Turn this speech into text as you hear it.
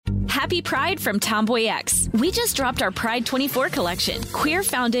Happy Pride from Tomboy X. We just dropped our Pride 24 collection. Queer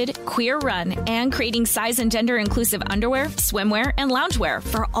founded, queer run, and creating size and gender inclusive underwear, swimwear, and loungewear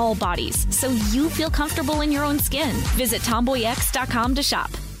for all bodies, so you feel comfortable in your own skin. Visit tomboyx.com to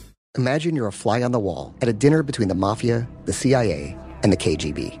shop. Imagine you're a fly on the wall at a dinner between the mafia, the CIA, and the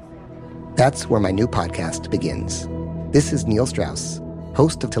KGB. That's where my new podcast begins. This is Neil Strauss,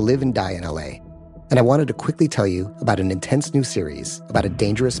 host of To Live and Die in LA. And I wanted to quickly tell you about an intense new series about a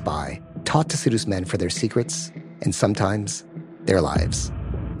dangerous spy taught to seduce men for their secrets and sometimes their lives.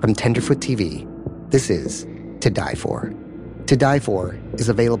 From Tenderfoot TV, this is To Die For. To Die For is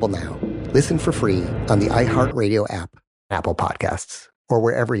available now. Listen for free on the iHeartRadio app, Apple Podcasts, or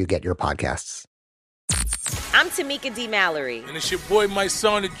wherever you get your podcasts. I'm Tamika D. Mallory. And it's your boy, my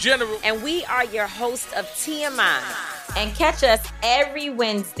son, the General. And we are your hosts of TMI. And catch us every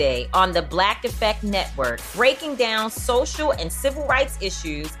Wednesday on the Black Effect Network, breaking down social and civil rights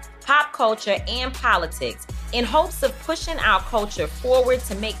issues, pop culture, and politics in hopes of pushing our culture forward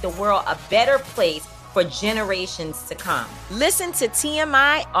to make the world a better place for generations to come. Listen to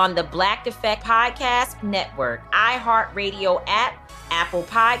TMI on the Black Effect Podcast Network, iHeartRadio app, Apple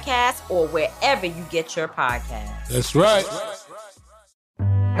Podcasts, or wherever you get your podcasts. That's right.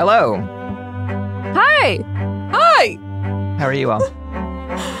 Hello. Hi. Hi. How are you all?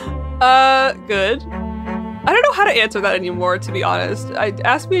 Good. I don't know how to answer that anymore, to be honest.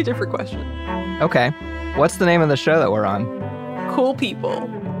 Ask me a different question. Okay. What's the name of the show that we're on? Cool people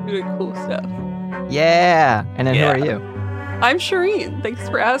doing cool stuff. Yeah. And then Who are you? I'm Shireen. Thanks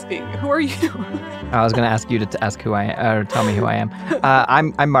for asking. Who are you? I was going to ask you to ask who I am, or tell me who I am.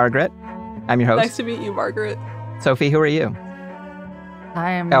 I'm Margaret. I'm your host. Nice to meet you, Margaret. Sophie, who are you?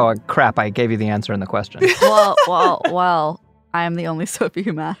 I'm... Oh, crap. I gave you the answer in the question. Well, I am the only Sophie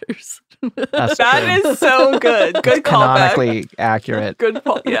who matters. That is so good. Good callback. Canonically accurate. Good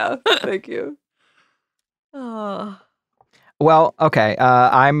call. Yeah, thank you. Well, okay.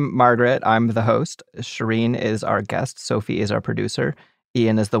 I'm Margaret. I'm the host. Shireen is our guest. Sophie is our producer.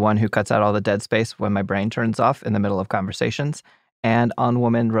 Ian is the one who cuts out all the dead space when my brain turns off in the middle of conversations. And On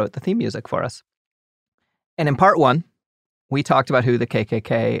Woman wrote the theme music for us. And in part one, we talked about who the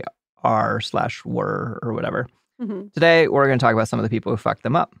KKK are/were or whatever. Mm-hmm. Today, we're going to talk about some of the people who fucked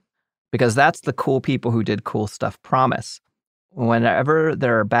them up. Because that's the cool people who did cool stuff promise. Whenever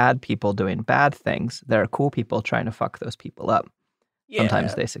there are bad people doing bad things, there are cool people trying to fuck those people up. Yeah.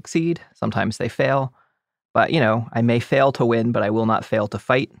 Sometimes they succeed. Sometimes they fail. But, I may fail to win, but I will not fail to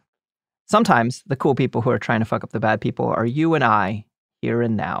fight. Sometimes the cool people who are trying to fuck up the bad people are you and I, here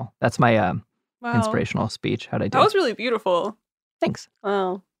and now. That's my inspirational speech. How'd I do? That was really beautiful. Thanks.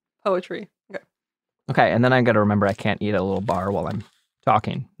 Wow. Poetry. Okay. Okay, and then I got to remember I can't eat a little bar while I'm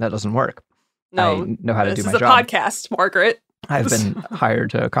talking. That doesn't work. No. I know how to do my job. This is a podcast, Margaret. I've been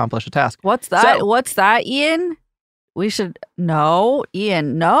hired to accomplish a task. What's that? So, What's that, Ian? We should... No,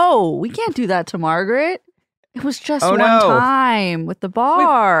 Ian, no. We can't do that to Margaret. It was just one time with the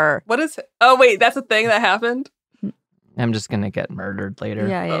bar. Wait, what is... Oh, wait, that's a thing that happened? I'm just going to get murdered later.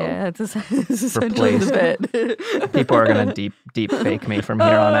 Yeah. This is essentially the bit. People are going to deep fake me from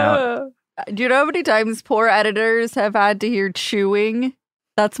here on out. Do you know how many times poor editors have had to hear chewing?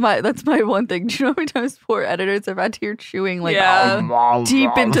 That's my one thing. Do you know how many times poor editors have had to hear chewing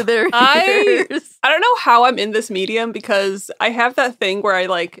deep into their ears? I don't know how I'm in this medium because I have that thing where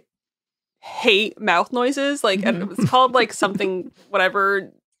I hate mouth noises. And it's called something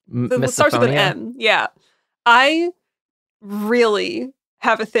whatever. It starts with an M. Yeah. I really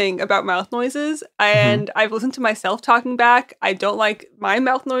have a thing about mouth noises, and I've listened to myself talking back. I don't like my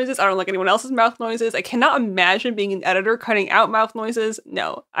mouth noises. I don't like anyone else's mouth noises. I cannot imagine being an editor cutting out mouth noises.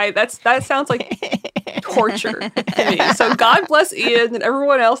 No, that sounds like torture to me. So God bless Ian and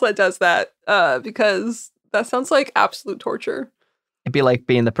everyone else that does that, because that sounds like absolute torture. It'd be like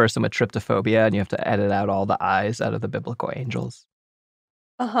being the person with tryptophobia and you have to edit out all the eyes out of the biblical angels.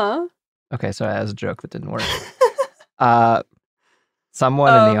 Uh-huh. Okay, so that was a joke that didn't work.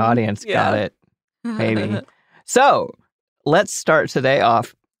 Someone in the audience got it, maybe. So let's start today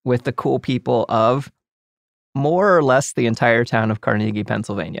off with the cool people of more or less the entire town of Carnegie,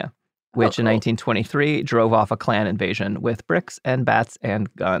 Pennsylvania, which in 1923 drove off a Klan invasion with bricks and bats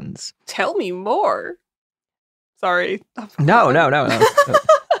and guns. Tell me more. Sorry. No.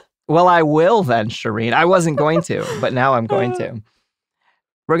 Well, I will then, Shireen. I wasn't going to, but now I'm going to.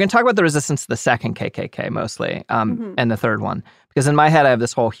 We're going to talk about the resistance to the second KKK mostly, and the third one. Because in my head, I have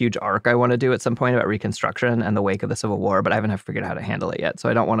this whole huge arc I want to do at some point about Reconstruction and the wake of the Civil War, but I haven't figured out how to handle it yet. So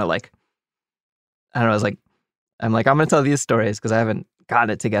I don't want to I'm going to tell these stories because I haven't gotten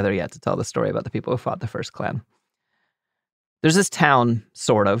it together yet to tell the story about the people who fought the first Klan. There's this town,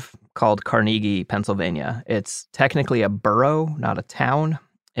 sort of, called Carnegie, Pennsylvania. It's technically a borough, not a town.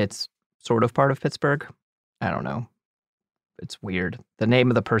 It's sort of part of Pittsburgh. I don't know. It's weird. The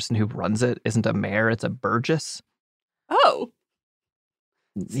name of the person who runs it isn't a mayor, it's a burgess. Oh.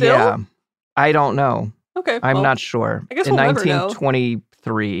 Still? Yeah. I don't know. Okay. I'm not sure. I guess in we'll never know.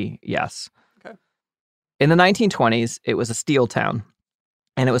 1923, yes. Okay. In the 1920s, it was a steel town,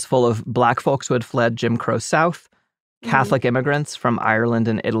 and it was full of black folks who had fled Jim Crow South, Catholic immigrants from Ireland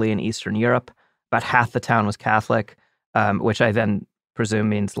and Italy and Eastern Europe. About half the town was Catholic, which I then presume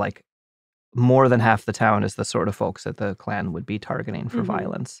means like more than half the town is the sort of folks that the Klan would be targeting for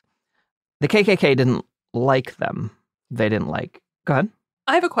violence. The KKK didn't like them. They didn't like... Go ahead.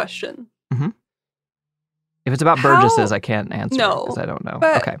 I have a question. Mm-hmm. If it's about Burgesses, I can't answer because I don't know.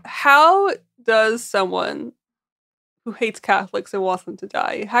 But okay. How does someone who hates Catholics and wants them to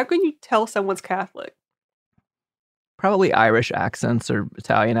die, how can you tell someone's Catholic? Probably Irish accents or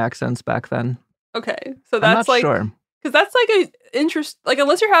Italian accents back then. Okay. So that's I'm not sure. Because that's like a interest, like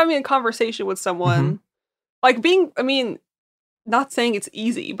unless you're having a conversation with someone, like not saying it's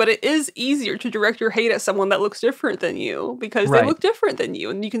easy, but it is easier to direct your hate at someone that looks different than you because they look different than you,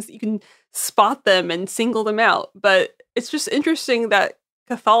 and you can spot them and single them out. But it's just interesting that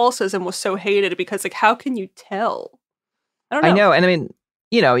Catholicism was so hated because, like, how can you tell? I don't know. I know, and I mean,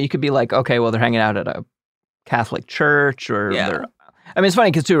 you could be like, okay, well, they're hanging out at a Catholic church, or they're. I mean, it's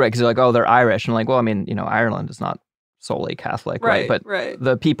funny because too, right? Because you're like, oh, they're Irish, and like, well, I mean, Ireland is not solely Catholic, right? But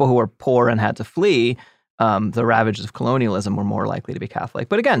the people who were poor and had to flee. The ravages of colonialism were more likely to be Catholic.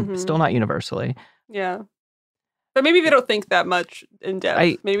 But again, still not universally. Yeah. But maybe they don't think that much in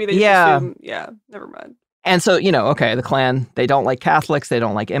depth. Maybe they just assume, never mind. And so, okay, the Klan, they don't like Catholics, they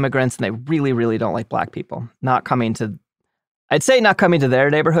don't like immigrants, and they really, really don't like black people. I'd say not coming to their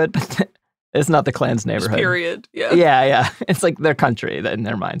neighborhood, but it's not the Klan's neighborhood. Just period, yeah. Yeah. It's like their country in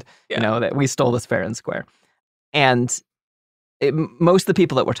their mind, that we stole this fair and square. And most of the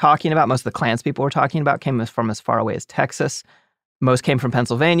people that we're talking about, most of the Klan's people we're talking about came from as far away as Texas. Most came from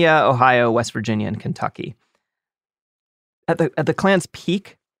Pennsylvania, Ohio, West Virginia, and Kentucky. At the Klan's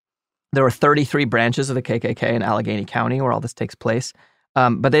peak, there were 33 branches of the KKK in Allegheny County where all this takes place.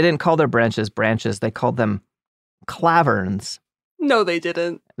 But they didn't call their branches. They called them claverns. No, they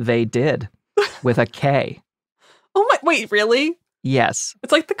didn't. They did, with a K. Oh my, wait, really? Yes.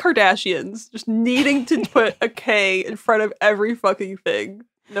 It's like the Kardashians, just needing to put a K in front of every fucking thing.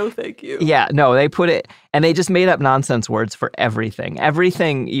 No, thank you. Yeah, no, they put it, and they just made up nonsense words for everything.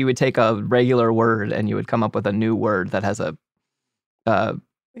 Everything, you would take a regular word and you would come up with a new word that has a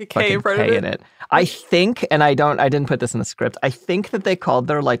K in front of it. I think, and I didn't put this in the script, I think that they called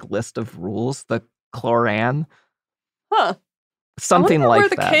their list of rules the Cloran. Huh. Something like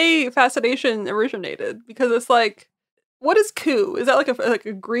that. Where the K fascination originated, because it's like, what is coup? Is that like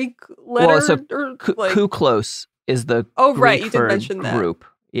a Greek letter? Well, so Ku-Klos is the Greek you did mention that. Group.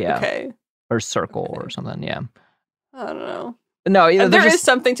 Yeah. Okay. Or circle or something, yeah. I don't know. No, there is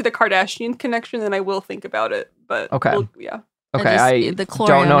something to the Kardashian connection, and I will think about it. But okay. Yeah. Okay, I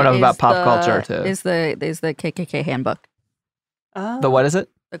don't know enough about pop culture to... Is the KKK handbook. The what is it?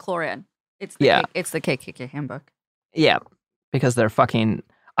 The Cloran. It's the KKK handbook. Yeah, because they're fucking...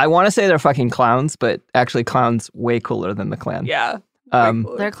 I want to say they're fucking clowns, but actually clowns way cooler than the Klan. Yeah.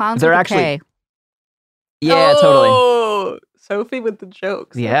 They're clowns with actually, a K. Yeah, totally. Sophie with the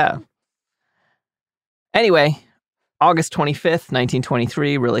jokes. Yeah. Anyway, August 25th,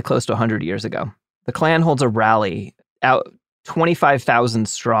 1923, really close to 100 years ago. The Klan holds a rally out 25,000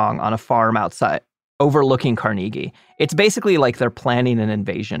 strong on a farm outside overlooking Carnegie. It's basically like they're planning an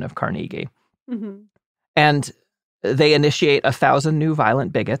invasion of Carnegie. Mm-hmm. And they initiate 1,000 new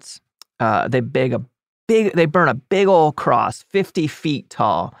violent bigots. They burn a big old cross, 50 feet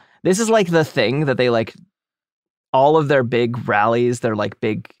tall. This is like the thing that they like, all of their big rallies, they're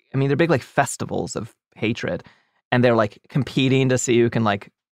big like festivals of hatred. And they're like competing to see who can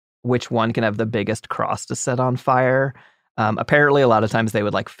which one can have the biggest cross to set on fire. Apparently a lot of times they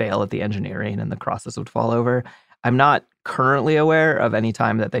would fail at the engineering and the crosses would fall over. I'm not currently aware of any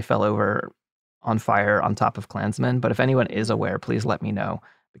time that they fell over on fire on top of Klansmen, but if anyone is aware, please let me know.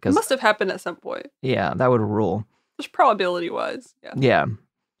 Because it must have happened at some point. Yeah, that would rule. Just probability-wise, yeah. Yeah.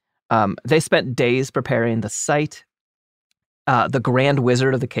 They spent days preparing the site. The Grand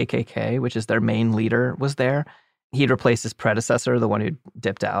Wizard of the KKK, which is their main leader, was there. He'd replaced his predecessor, the one who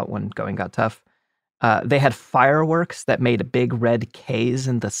dipped out when going got tough. They had fireworks that made big red Ks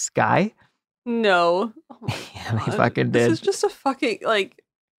in the sky. No. Yeah, they fucking did. This is just a fucking,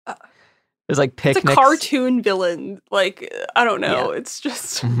 It's like picnics. It's a cartoon villain. I don't know. Yeah. It's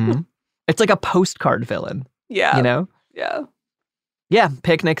just... Mm-hmm. It's like a postcard villain. Yeah. Yeah. Yeah,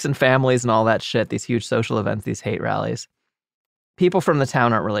 picnics and families and all that shit, these huge social events, these hate rallies. People from the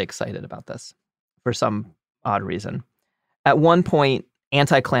town aren't really excited about this for some odd reason. At one point,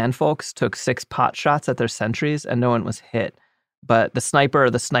 anti-Klan folks took 6 pot shots at their sentries and no one was hit. But the sniper or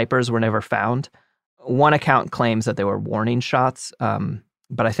the snipers were never found. One account claims that they were warning shots,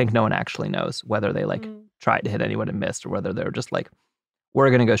 but I think no one actually knows whether they tried to hit anyone and missed or whether they were just like, we're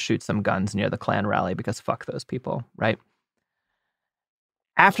going to go shoot some guns near the Klan rally because fuck those people, right?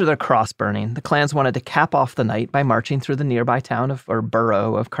 After their cross burning, the Klans wanted to cap off the night by marching through the nearby town or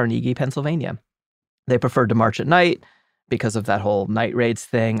borough of Carnegie, Pennsylvania. They preferred to march at night because of that whole night raids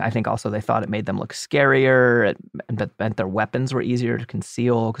thing. I think also they thought it made them look scarier. It meant their weapons were easier to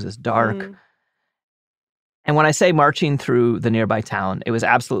conceal because it's dark. And when I say marching through the nearby town, it was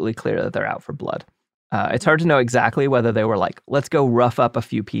absolutely clear that they're out for blood. It's hard to know exactly whether they were like, let's go rough up a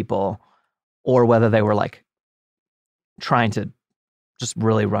few people, or whether they were like trying to just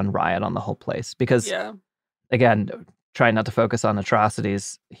really run riot on the whole place. Because, again, trying not to focus on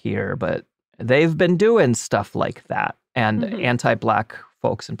atrocities here, but they've been doing stuff like that. And anti-Black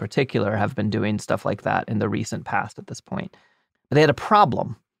folks in particular have been doing stuff like that in the recent past at this point. But they had a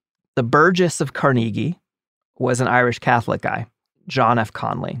problem. The Burgess of Carnegie was an Irish Catholic guy, John F.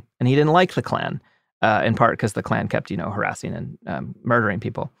 Conley, and he didn't like the Klan, in part because the Klan kept, harassing and murdering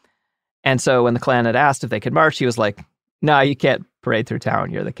people. And so when the Klan had asked if they could march, he was like, no, you can't parade through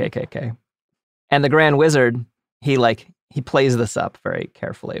town. You're the KKK. And the Grand Wizard, he plays this up very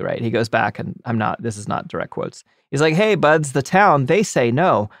carefully, right? He goes back and this is not direct quotes. He's like, hey, buds, the town, they say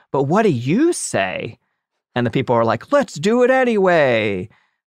no, but what do you say? And the people are like, let's do it anyway.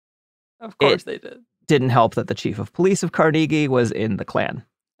 Of course they did. Didn't help that the chief of police of Carnegie was in the Klan.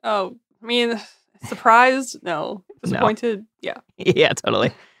 Oh, I mean, surprised? No. Disappointed? No. Yeah. Yeah,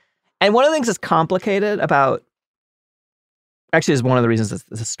 totally. And one of the things that's complicated about, actually is one of the reasons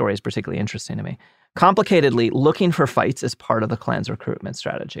this story is particularly interesting to me. Complicatedly, looking for fights is part of the Klan's recruitment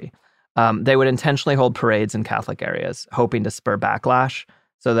strategy. They would intentionally hold parades in Catholic areas, hoping to spur backlash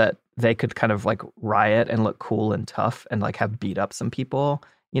so that they could kind of like riot and look cool and tough and like have beat up some people,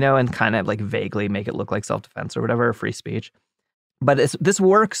 and kind of like vaguely make it look like self-defense or whatever, free speech. But this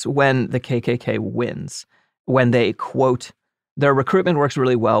works when the KKK wins, when they, quote, their recruitment works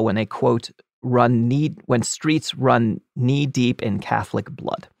really well when they, quote, when streets run knee deep in Catholic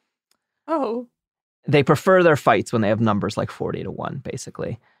blood. Oh. They prefer their fights when they have numbers like 40-1,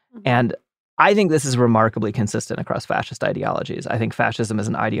 basically. And I think this is remarkably consistent across fascist ideologies. I think fascism is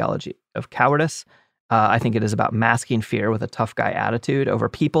an ideology of cowardice. I think it is about masking fear with a tough guy attitude over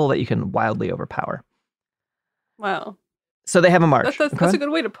people that you can wildly overpower. Wow. So they have a march. That's a good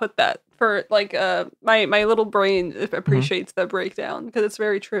way to put that. For like my little brain appreciates that breakdown because it's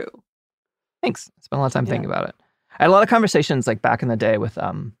very true. Thanks. I spent a lot of time thinking about it. I had a lot of conversations like back in the day with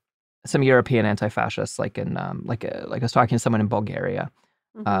some European anti-fascists, like in like I was talking to someone in Bulgaria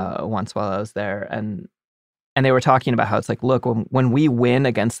once while I was there, and they were talking about how it's like, look, when we win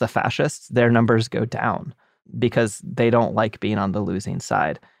against the fascists, their numbers go down because they don't like being on the losing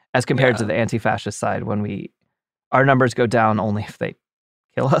side, as compared to the anti-fascist side when our numbers go down only if they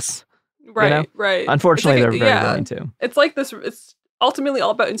kill us. Right, right. Unfortunately, they're very willing to. It's like this. It's ultimately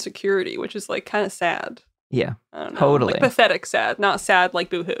all about insecurity, which is like kind of sad. Yeah, I don't know, totally. Like pathetic sad, not sad like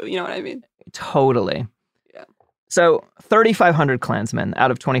boohoo. You know what I mean? Totally. Yeah. So 3,500 Klansmen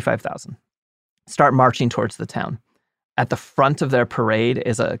out of 25,000 start marching towards the town. At the front of their parade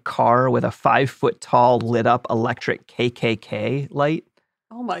is a car with a 5-foot-tall lit-up electric KKK light.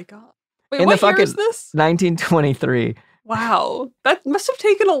 Oh my God. Wait, what year is this? 1923. Wow. That must have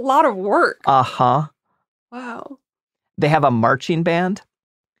taken a lot of work. Uh-huh. Wow. They have a marching band.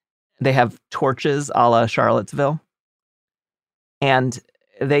 They have torches a la Charlottesville. And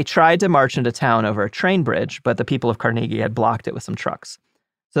they tried to march into town over a train bridge, but the people of Carnegie had blocked it with some trucks.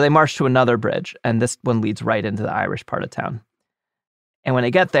 So they marched to another bridge, and this one leads right into the Irish part of town. And when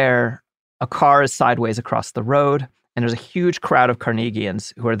they get there, a car is sideways across the road, and there's a huge crowd of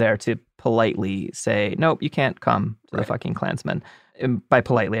Carnegians who are there to politely say, nope, you can't come to the fucking Klansmen. And by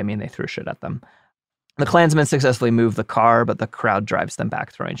politely, I mean they threw shit at them. The Klansmen successfully move the car, but the crowd drives them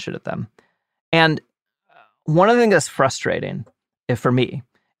back, throwing shit at them. And one of the things that's frustrating, for me,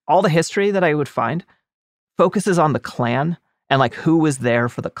 all the history that I would find focuses on the Klan and like who was there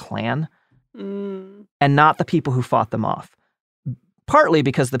for the Klan and not the people who fought them off. Partly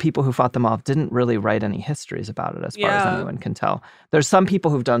because the people who fought them off didn't really write any histories about it as far as anyone can tell. There's some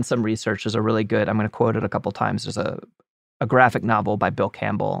people who've done some research. There's a really good, I'm going to quote it a couple times. There's a graphic novel by Bill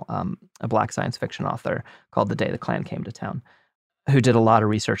Campbell, a Black science fiction author, called The Day the Klan Came to Town, who did a lot of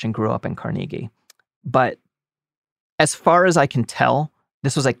research and grew up in Carnegie. But as far as I can tell,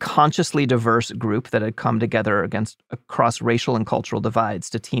 this was a consciously diverse group that had come together across racial and cultural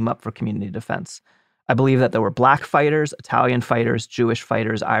divides to team up for community defense. I believe that there were Black fighters, Italian fighters, Jewish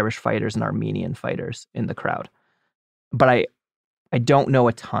fighters, Irish fighters, and Armenian fighters in the crowd. But I don't know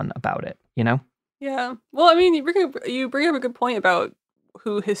a ton about it, you know? Yeah. Well, I mean, you bring up a good point about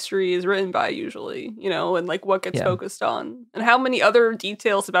who history is written by usually, you know, and like what gets focused on and how many other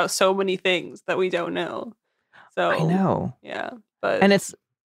details about so many things that we don't know. So I know. Yeah. But and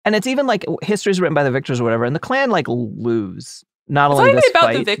it's even like history is written by the victors or whatever, and the Klan like lose. It's not even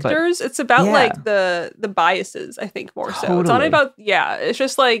about the victors. It's about like the biases, I think, more so. It's not about it's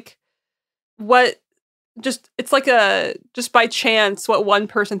just like it's like just by chance what one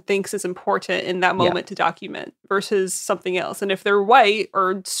person thinks is important in that moment to document versus something else. And if they're white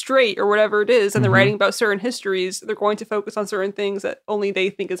or straight or whatever it is, and they're writing about certain histories, they're going to focus on certain things that only they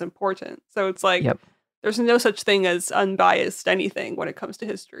think is important. So it's like there's no such thing as unbiased anything when it comes to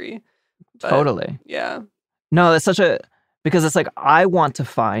history. But, totally. Yeah. No, that's because it's like I want to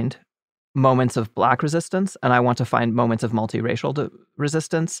find moments of Black resistance, and I want to find moments of multiracial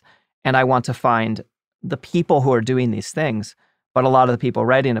resistance, and I want to find the people who are doing these things, but a lot of the people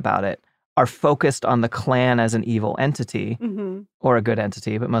writing about it are focused on the Klan as an evil entity or a good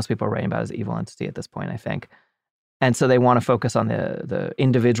entity, but most people are writing about it as an evil entity at this point, I think. And so they want to focus on the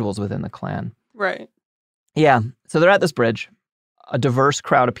individuals within the Klan. Right. Yeah. So they're at this bridge. A diverse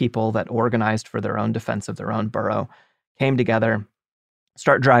crowd of people that organized for their own defense of their own borough came together,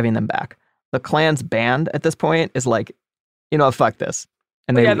 start driving them back. The Klan's band at this point is like, you know, fuck this.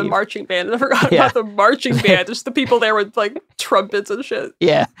 And they leave. The marching band. I forgot about the marching band. Just the people there with like trumpets and shit.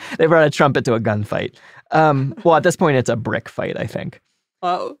 Yeah, they brought a trumpet to a gunfight. Well, at this point, it's a brick fight, I think.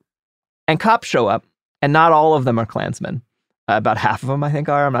 Oh. And cops show up, and not all of them are Klansmen. About half of them, I think,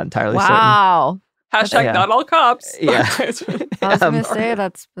 are. I'm not entirely certain. Wow. Hashtag not all cops. Yeah. I was going to say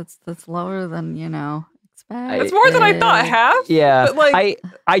that's lower than, you know, expect. It's more than I thought. Half? Yeah. But like,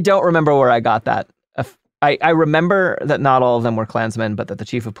 I don't remember where I got that. I remember that not all of them were Klansmen, but that the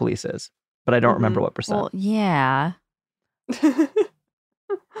chief of police is. But I don't remember what percent. Well, yeah.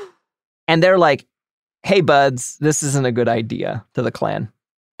 And they're like, hey, buds, this isn't a good idea to the Klan.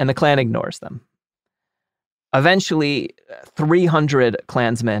 And the Klan ignores them. Eventually, 300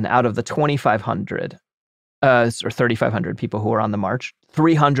 Klansmen out of the 2,500 or 3,500 people who were on the march,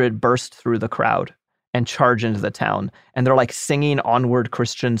 300 burst through the crowd and charge into the town. And they're like singing Onward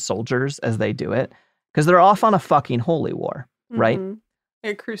Christian Soldiers as they do it. Because they're off on a fucking holy war, right?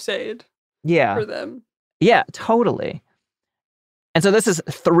 A crusade. Yeah. For them. Yeah, totally. And so this is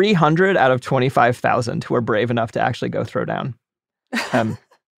 300 out of 25,000 who are brave enough to actually go throw down.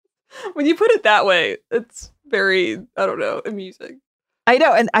 When you put it that way, it's very, I don't know, amusing. I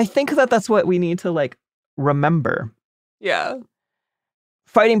know, and I think that that's what we need to, like, remember. Yeah.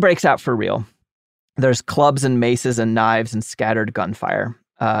 Fighting breaks out for real. There's clubs and maces and knives and scattered gunfire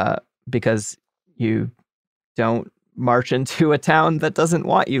because you don't march into a town that doesn't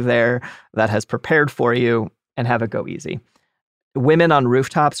want you there, that has prepared for you, and have it go easy. Women on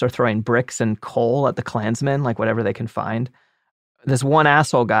rooftops are throwing bricks and coal at the Klansmen, like whatever they can find. This one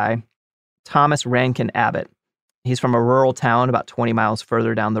asshole guy, Thomas Rankin Abbott, he's from a rural town about 20 miles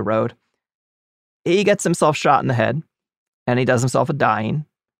further down the road. He gets himself shot in the head, and he does himself a dying.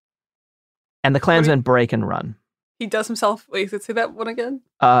 And the Klansmen break and run. He does himself, wait, say that one again?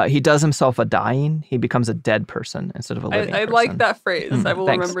 He does himself a dying. He becomes a dead person instead of a living person. I like that phrase. I will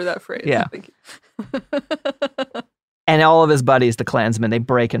remember that phrase. Yeah. Thank you. And all of his buddies, the Klansmen, they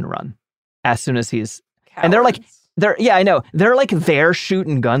break and run as soon as he's... Cowards. And they're like... I know. They're like there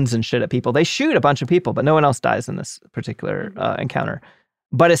shooting guns and shit at people. They shoot a bunch of people, but no one else dies in this particular encounter.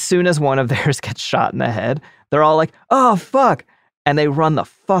 But as soon as one of theirs gets shot in the head, they're all like, oh, fuck. And they run the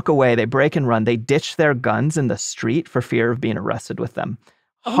fuck away. They break and run. They ditch their guns in the street for fear of being arrested with them.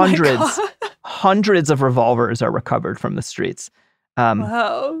 Hundreds of revolvers are recovered from the streets.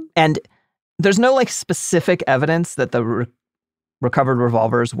 Wow. And there's no like specific evidence that the recovered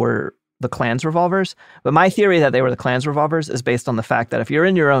revolvers were the Klan's revolvers. But my theory that they were the Klan's revolvers is based on the fact that if you're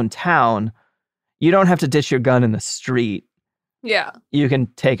in your own town, you don't have to ditch your gun in the street. Yeah. You can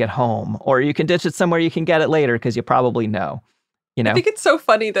take it home, or you can ditch it somewhere you can get it later because you probably know. You know? I think it's so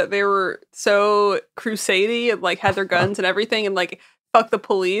funny that they were so crusadey and like had their guns and everything and like fuck the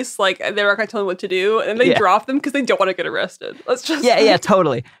police, like they're not gonna tell them what to do, and they drop them because they don't want to get arrested. That's just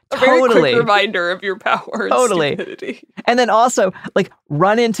totally. A very quick reminder of your power and stupidity. And then also like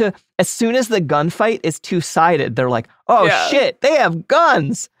run into, as soon as the gunfight is two-sided, they're like, oh shit, they have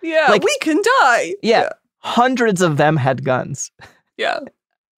guns. Yeah, like, we can die. Yeah. Hundreds of them had guns. Yeah.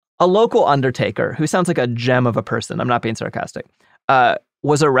 A local undertaker, who sounds like a gem of a person, I'm not being sarcastic,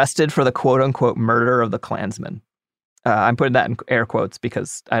 was arrested for the quote-unquote murder of the Klansman. I'm putting that in air quotes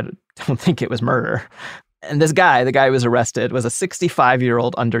because I don't think it was murder. And this guy, the guy who was arrested, was a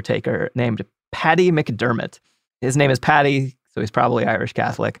 65-year-old undertaker named Paddy McDermott. His name is Paddy, so he's probably Irish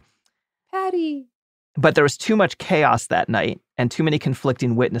Catholic. Paddy. But there was too much chaos that night and too many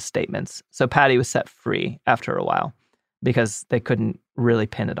conflicting witness statements. So Paddy was set free after a while because they couldn't really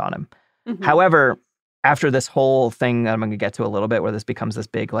pin it on him. Mm-hmm. However, after this whole thing that I'm going to get to a little bit where this becomes this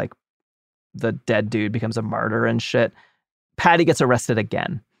big, like, the dead dude becomes a martyr and shit, Paddy gets arrested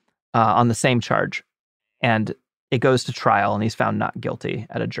again on the same charge. And it goes to trial and he's found not guilty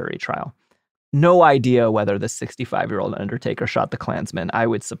at a jury trial. No idea whether this 65-year-old undertaker shot the Klansman. I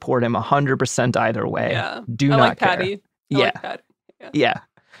would support him 100% either way. Yeah. Do I not like care. Paddy. Yeah. Like Paddy. Yeah.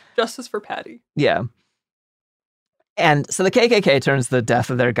 Justice for Paddy. Yeah. And so the KKK turns the death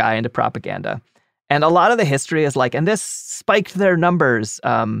of their guy into propaganda. And a lot of the history is like, and this spiked their numbers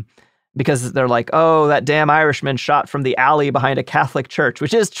because they're like, oh, that damn Irishman shot from the alley behind a Catholic church,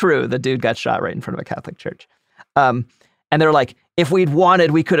 which is true. The dude got shot right in front of a Catholic church. And they're like, if we'd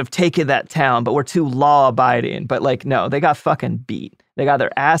wanted, we could have taken that town, but we're too law-abiding. But like, no, they got fucking beat. They got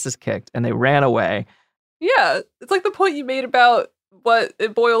their asses kicked and they ran away. Yeah, it's like the point you made about what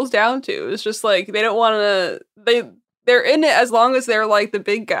it boils down to. It's just like they don't want to. They're in it as long as they're like the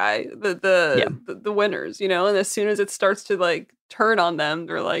big guy, the winners, you know. And as soon as it starts to like turn on them,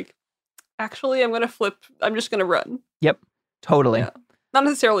 they're like, actually, I'm gonna flip. I'm just gonna run. Yep, totally. Yeah. Not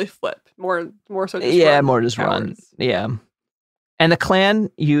necessarily flip. More so. Just run, more just run. Yeah. And the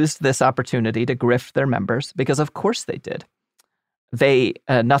Klan used this opportunity to grift their members because, of course, they did. They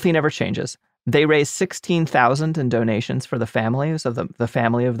nothing ever changes. They raised $16,000 in donations for the families of the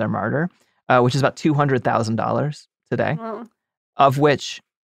family of their martyr, which is about $200,000 today, of which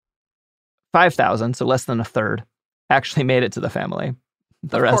 5,000, so less than a third, actually made it to the family.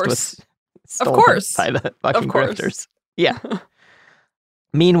 The rest was stolen by the fucking grifters. Yeah.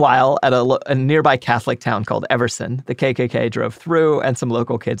 Meanwhile, at a nearby Catholic town called Everson, the KKK drove through and some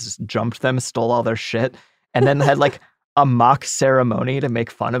local kids just jumped them, stole all their shit, and then had like a mock ceremony to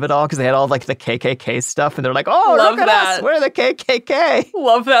make fun of it all because they had all like the KKK stuff and they're like, oh, love look at us, we're the KKK.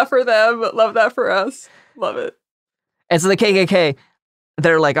 Love that for them. Love that for us. Love it. And so the KKK,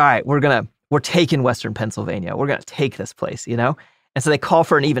 they're like, all right, we're taking Western Pennsylvania. We're going to take this place, you know? And so they call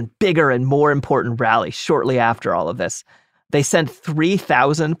for an even bigger and more important rally shortly after all of this. They sent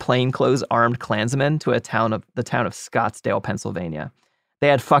 3,000 plainclothes armed Klansmen to the town of Scottsdale, Pennsylvania. They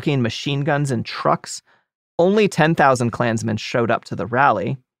had fucking machine guns and trucks. Only 10,000 Klansmen showed up to the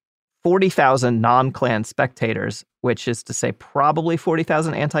rally. 40,000 non-Klan spectators, which is to say probably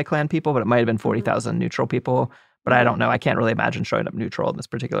 40,000 anti-Klan people, but it might have been 40,000 neutral people. But I don't know. I can't really imagine showing up neutral in this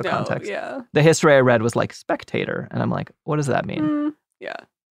particular context. Yeah. The history I read was like spectator. And I'm like, what does that mean? Yeah.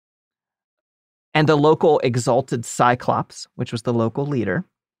 And the local Exalted Cyclops, which was the local leader.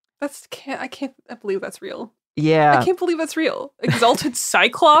 I can't believe that's real. Yeah. I can't believe that's real. Exalted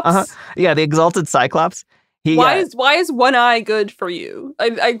Cyclops? Uh-huh. Yeah, the Exalted Cyclops. Why is one eye good for you?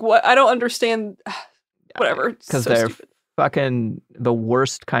 I don't understand. Whatever. Because they're stupid. Fucking the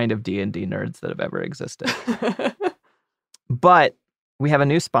worst kind of D&D nerds that have ever existed. But we have a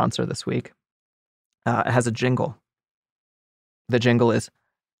new sponsor this week. It has a jingle. The jingle is,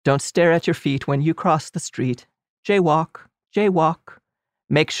 don't stare at your feet when you cross the street. Jaywalk, jaywalk.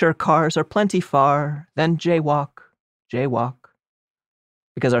 Make sure cars are plenty far. Then jaywalk, jaywalk.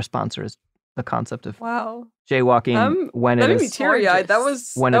 Because our sponsor is the concept of jaywalking when it is teary-eyed. That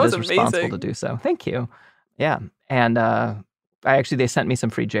was responsible amazing. To do so. Thank you. Yeah. And they sent me some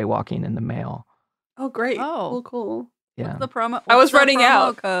free jaywalking in the mail. Oh, great. Oh, cool. Yeah. What's the promo? I was running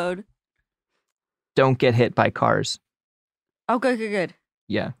out. Code. Don't get hit by cars. Oh, good.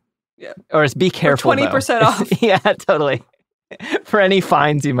 Yeah. Yeah. Or it's be careful. 20% off. Yeah, totstally. For any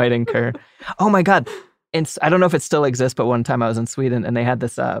fines you might incur. Oh my God. And I don't know if it still exists, but one time I was in Sweden and they had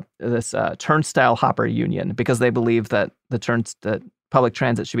this turnstile hopper union because they believe that the public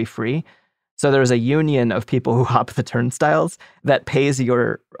transit should be free. So there's a union of people who hop the turnstiles that pays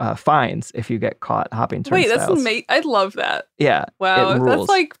your fines if you get caught hopping turnstiles. Wait, that's amazing. I love that. Yeah. Wow, that's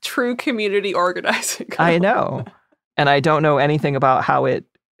like true community organizing. I know. And I don't know anything about how it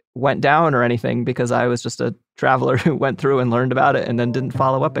went down or anything because I was just a traveler who went through and learned about it and then didn't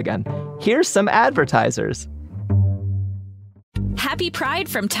follow up again. Here's some advertisers. Happy Pride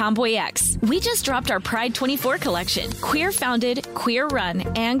from Tomboy X. We just dropped our Pride 24 collection. Queer founded, queer run,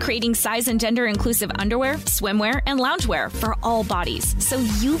 and creating size and gender inclusive underwear, swimwear, and loungewear for all bodies so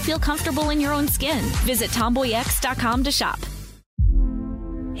you feel comfortable in your own skin. Visit tomboyx.com to shop.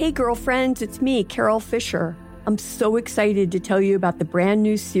 Hey girlfriends, it's me, Carol Fisher. I'm so excited to tell you about the brand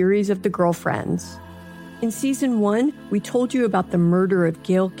new series of The Girlfriends. In season 1, we told you about the murder of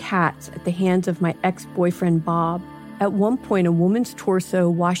Gail Katz at the hands of my ex-boyfriend Bob. At one point, a woman's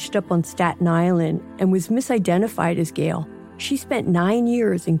torso washed up on Staten Island and was misidentified as Gail. She spent 9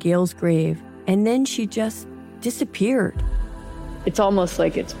 years in Gail's grave, and then she just disappeared. It's almost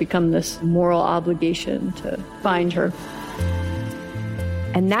like it's become this moral obligation to find her.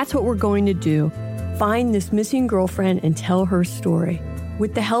 And that's what we're going to do. Find this missing girlfriend and tell her story.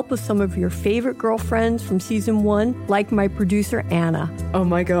 With the help of some of your favorite girlfriends from season 1, like my producer Anna. Oh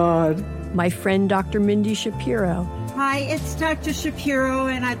my God. My friend Dr. Mindy Shapiro. Hi, it's Dr. Shapiro,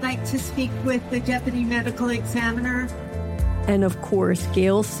 and I'd like to speak with the deputy medical examiner. And of course,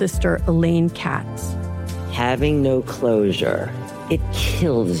 Gail's sister, Elaine Katz. Having no closure, it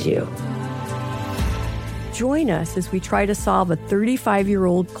kills you. Join us as we try to solve a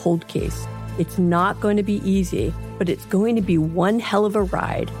 35-year-old cold case. It's not going to be easy, but it's going to be one hell of a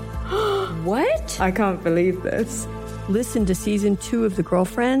ride. What? I can't believe this. Listen to season 2 of The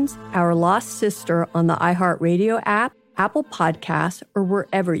Girlfriends, Our Lost Sister on the iHeartRadio app, Apple Podcasts, or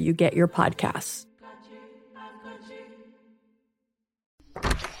wherever you get your podcasts.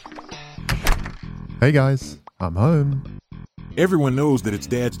 Hey guys, I'm home. Everyone knows that it's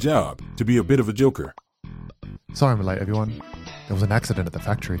Dad's job to be a bit of a joker. Sorry I'm late, everyone. There was an accident at the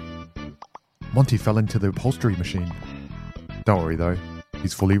factory. Monty fell into the upholstery machine. Don't worry though,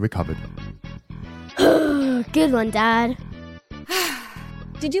 he's fully recovered. Good one, Dad.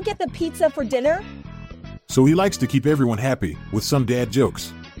 Did you get the pizza for dinner? So he likes to keep everyone happy with some dad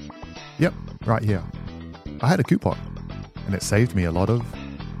jokes. Yep, right here. I had a coupon, and it saved me a lot of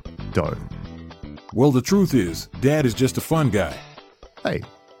dough. Well, the truth is, Dad is just a fun guy. Hey,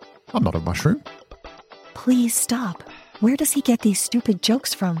 I'm not a mushroom. Please stop. Where does he get these stupid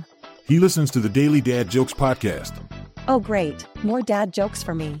jokes from? He listens to the Daily Dad Jokes podcast. Oh, great. More dad jokes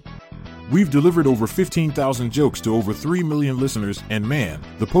for me. We've delivered over 15,000 jokes to over 3 million listeners, and man,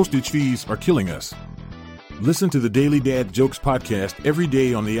 the postage fees are killing us. Listen to the Daily Dad Jokes podcast every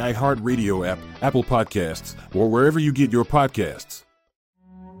day on the iHeartRadio app, Apple Podcasts, or wherever you get your podcasts.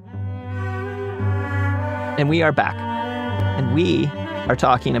 And we are back. And we are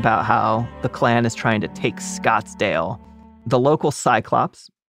talking about how the Klan is trying to take Scottsdale. The local Cyclops,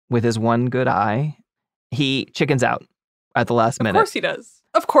 with his one good eye, he chickens out at the last minute. Of course he does.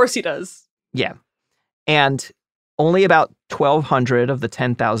 Of course he does. Yeah. And only about 1,200 of the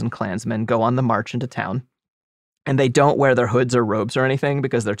 10,000 Klansmen go on the march into town. And they don't wear their hoods or robes or anything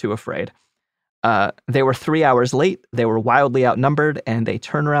because they're too afraid. They were 3 hours late. They were wildly outnumbered, and they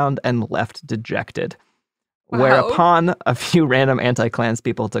turned around and left dejected. Wow. Whereupon a few random anti-Klans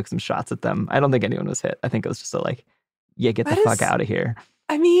people took some shots at them. I don't think anyone was hit. I think it was just get the fuck out of here.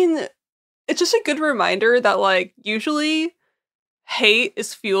 I mean, it's just a good reminder that, usually hate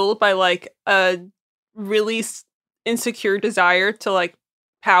is fueled by, a really insecure desire to,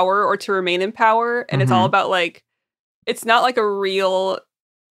 power or to remain in power. And it's all about, it's not, a real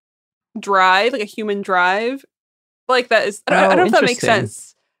drive, a human drive. That is, I don't know if that makes sense.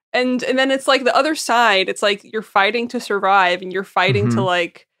 And then it's the other side. It's you're fighting to survive, and you're fighting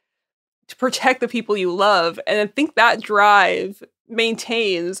to protect the people you love. And I think that drive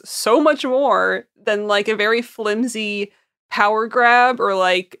maintains so much more than a very flimsy power grab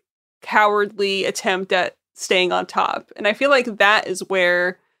or cowardly attempt at staying on top. And I feel that is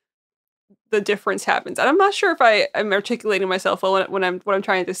where the difference happens. And I'm not sure if I'm articulating myself well when I'm what I'm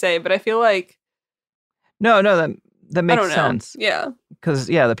trying to say, but I feel no, that makes sense. Yeah. Because,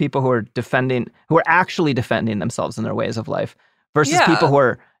 the people who are actually defending themselves and their ways of life versus people who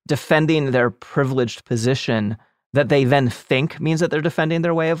are defending their privileged position that they then think means that they're defending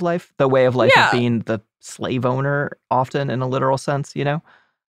their way of life. The way of life of being the slave owner, often in a literal sense,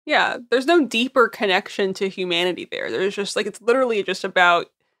 Yeah. There's no deeper connection to humanity there. There's just it's literally just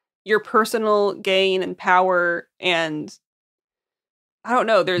about your personal gain and power. And I don't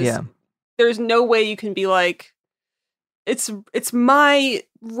know. There's no way you can be it's my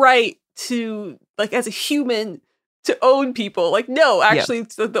right to as a human to own people. No, actually,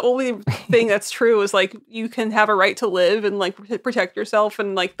 it's the only thing that's true is you can have a right to live and protect yourself,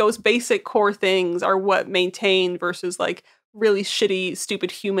 and those basic core things are what maintain versus really shitty,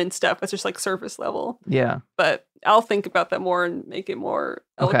 stupid human stuff that's just surface level. Yeah. But I'll think about that more and make it more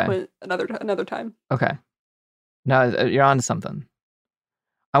eloquent another time. Okay. No, you're on to something.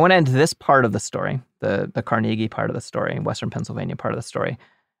 I want to end this part of the story, the Carnegie part of the story, Western Pennsylvania part of the story,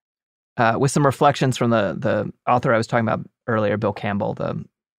 with some reflections from the author I was talking about earlier, Bill Campbell, the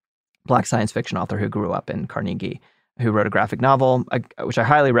Black science fiction author who grew up in Carnegie, who wrote a graphic novel, which I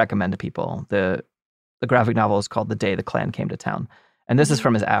highly recommend to people. The graphic novel is called The Day the Klan Came to Town. And this is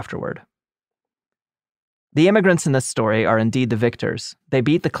from his afterword. The immigrants in this story are indeed the victors. They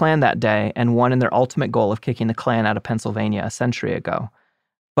beat the Klan that day and won in their ultimate goal of kicking the Klan out of Pennsylvania a century ago.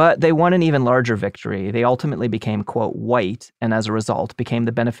 But they won an even larger victory. They ultimately became, quote, white, and as a result became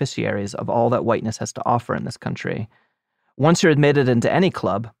the beneficiaries of all that whiteness has to offer in this country. Once you're admitted into any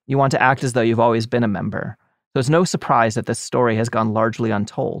club, you want to act as though you've always been a member. So it's no surprise that this story has gone largely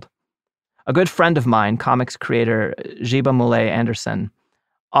untold. A good friend of mine, comics creator Jiba Muley Anderson,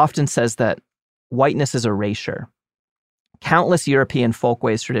 often says that whiteness is erasure. Countless European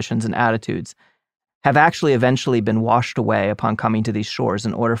folkways, traditions, and attitudes have actually eventually been washed away upon coming to these shores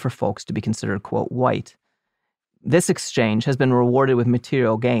in order for folks to be considered, quote, white. This exchange has been rewarded with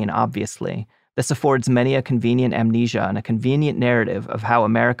material gain, obviously. This affords many a convenient amnesia and a convenient narrative of how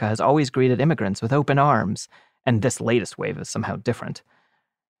America has always greeted immigrants with open arms, and this latest wave is somehow different.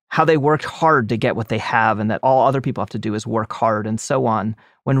 How they worked hard to get what they have and that all other people have to do is work hard and so on,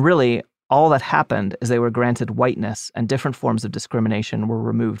 when really all that happened is they were granted whiteness and different forms of discrimination were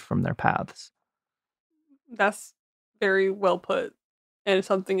removed from their paths. That's very well put, and it's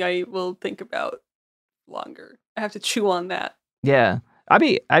something I will think about longer. I have to chew on that. Yeah. I'd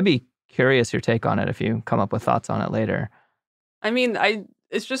be curious your take on it if you come up with thoughts on it later. I mean,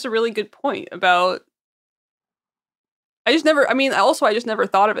 it's just a really good point about I just never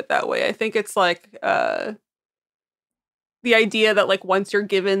thought of it that way. I think it's like the idea that like once you're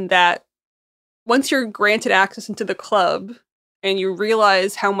granted access into the club and you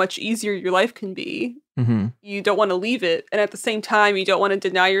realize how much easier your life can be, you don't want to leave it. And at the same time, you don't want to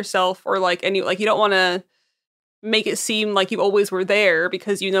deny yourself or you don't want to make it seem like you always were there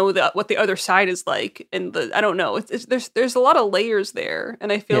because you know what the other side is like. And I don't know. There's a lot of layers there.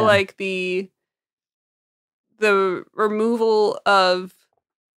 And I feel like the removal of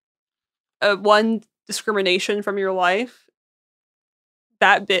one discrimination from your life,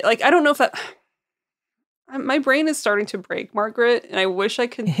 that bit, like, I don't know if that, my brain is starting to break, Margaret, and I wish I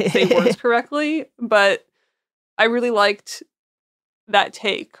could say words correctly, but I really liked that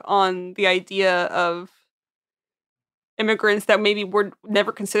take on the idea of immigrants that maybe were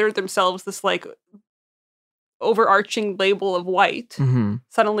never considered themselves this like overarching label of white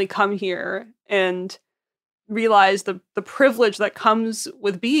suddenly come here and realize the privilege that comes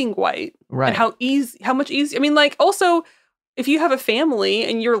with being white, right? And how much easier. I mean, like, also, if you have a family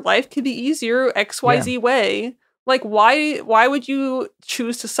and your life could be easier XYZ way, like why would you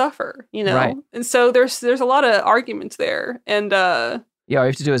choose to suffer? You know, right. And so there's a lot of arguments there, and all you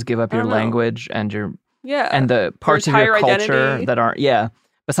have to do is give up your language and your and the parts of your culture identity that aren't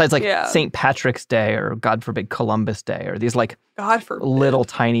besides like St. Patrick's Day or God forbid Columbus Day or these like God forbid little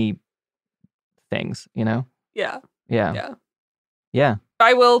tiny things, you know. Yeah.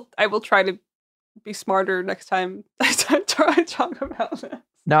 I will try to be smarter next time I talk about this.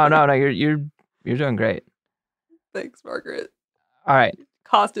 No, you're doing great. Thanks, Margaret. All right.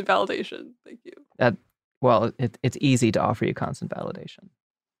 Constant validation. Thank you. It's easy to offer you constant validation.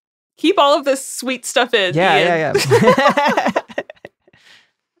 Keep all of this sweet stuff in. Yeah.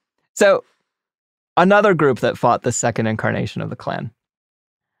 So, another group that fought the second incarnation of the Klan.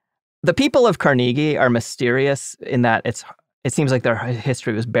 The people of Carnegie are mysterious in that it seems like their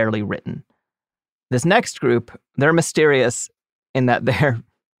history was barely written. This next group, they're mysterious in that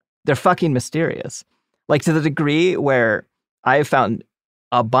they're fucking mysterious. Like to the degree where I've found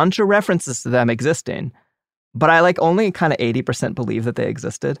a bunch of references to them existing, but I like only kind of 80% believe that they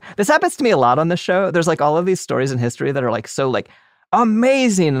existed. This happens to me a lot on this show. There's like all of these stories in history that are like so like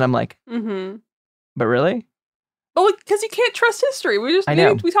amazing, and I'm like, but really? Well, because you can't trust history. We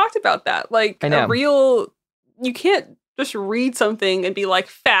talked about that. Like you can't just read something and be like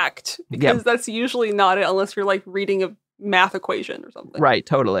fact, because that's usually not it unless you're like reading a math equation or something. Right,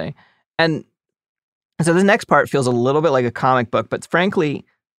 totally. And so this next part feels a little bit like a comic book, but frankly,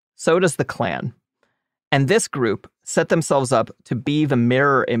 so does the Klan. And this group set themselves up to be the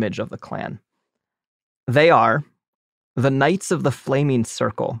mirror image of the Klan. They are the Knights of the Flaming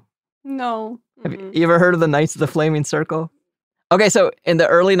Circle. No. Have you ever heard of the Knights of the Flaming Circle? Okay, so in the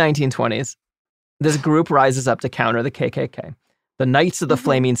early 1920s, this group rises up to counter the KKK. The Knights of the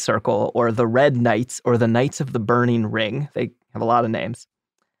Flaming Circle, or the Red Knights, or the Knights of the Burning Ring. They have a lot of names.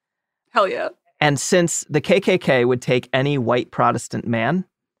 Hell yeah. And since the KKK would take any white Protestant man,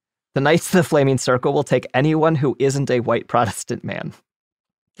 the Knights of the Flaming Circle will take anyone who isn't a white Protestant man.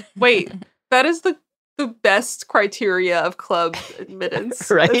 Wait, that is the best criteria of club admittance.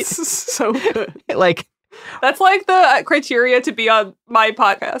 Right? It's so good. Like, That's like the criteria to be on my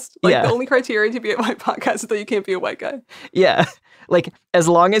podcast. Like the only criteria to be on my podcast is that you can't be a white guy. Yeah. Like as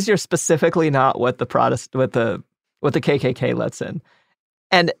long as you're specifically not what the KKK lets in.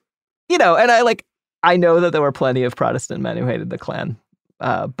 And and I know that there were plenty of Protestant men who hated the Klan.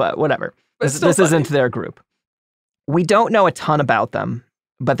 But whatever. This isn't their group. We don't know a ton about them,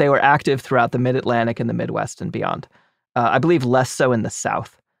 but they were active throughout the Mid-Atlantic and the Midwest and beyond. I believe less so in the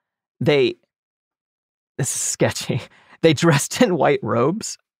South. This is sketchy. They dressed in white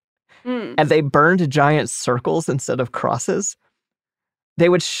robes and they burned giant circles instead of crosses. They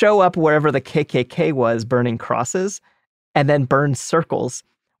would show up wherever the KKK was burning crosses and then burn circles,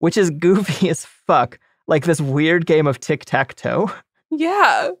 which is goofy as fuck. Like this weird game of tic-tac-toe.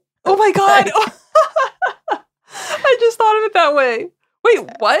 Yeah. Oh my God. I just thought of it that way. Wait,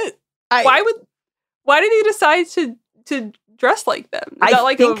 what? Why did he decide to dress like them? Is that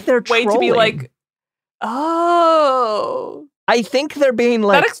like a way to be like, oh. I think they're being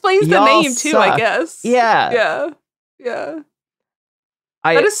like, that explains the name too, I guess. Yeah. Yeah.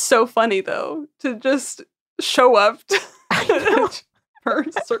 That is so funny though, to just show up to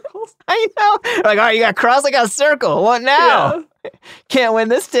burn circles. I know. Like, all right, you got a cross, I got a circle. What now? Yeah. Can't win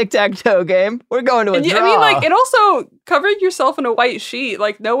this tic-tac-toe game. We're going to a draw. I mean, like, it also covered yourself in a white sheet.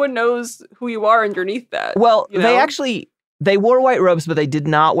 Like, no one knows who you are underneath that. Well, they wore white robes, but they did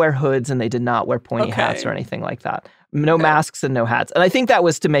not wear hoods and they did not wear pointy hats or anything like that. No masks and no hats. And I think that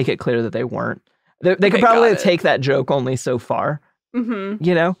was to make it clear that they weren't. They could probably take that joke only so far.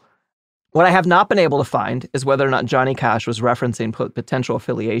 Mm-hmm. What I have not been able to find is whether or not Johnny Cash was referencing potential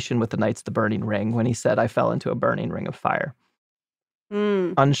affiliation with the Knights of the Burning Ring when he said, "I fell into a burning ring of fire."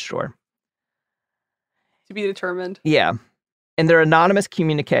 Unsure. To be determined. Yeah. In their anonymous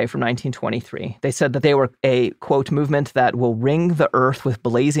communique from 1923, they said that they were a, quote, movement that will wring the earth with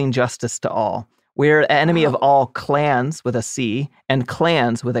blazing justice to all. We're an enemy of all clans with a C and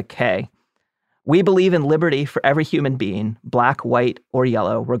clans with a K. We believe in liberty for every human being, black, white, or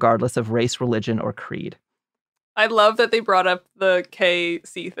yellow, regardless of race, religion, or creed. I love that they brought up the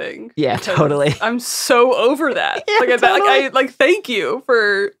KC thing. Yeah, totally. I'm so over that. Yeah, totally. I thank you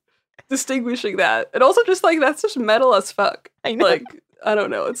for distinguishing that. And also just like, that's just metal as fuck. I know. Like, I don't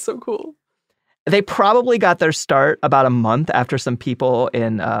know. It's so cool. They probably got their start about a month after some people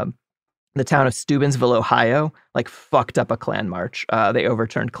in the town of Steubenville, Ohio, like fucked up a Klan march. They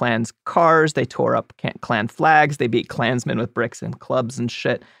overturned Klan's cars. They tore up Klan flags. They beat Klansmen with bricks and clubs and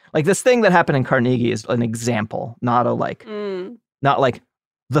shit. Like this thing that happened in Carnegie is an example, not like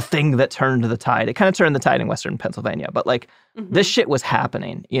the thing that turned the tide. It kind of turned the tide in Western Pennsylvania, but like this shit was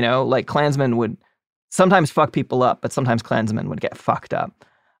happening, like Klansmen would sometimes fuck people up, but sometimes Klansmen would get fucked up.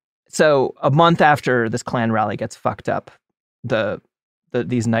 So a month after this Klan rally gets fucked up,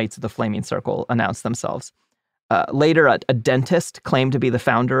 these Knights of the Flaming Circle announced themselves. Later, a dentist claimed to be the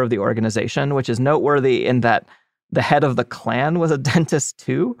founder of the organization, which is noteworthy in that the head of the Klan was a dentist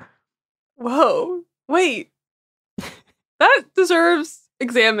too. Whoa. Wait. That deserves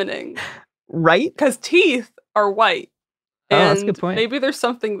examining. Right? Because teeth are white. Oh, and that's a good point. Maybe there's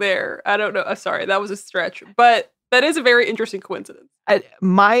something there. I don't know. Sorry, that was a stretch. But that is a very interesting coincidence.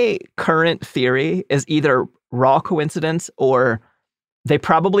 My current theory is either raw coincidence or they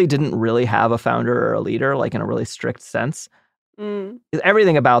probably didn't really have a founder or a leader, like in a really strict sense.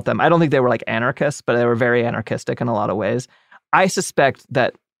 Everything about them, I don't think they were like anarchists, but they were very anarchistic in a lot of ways. I suspect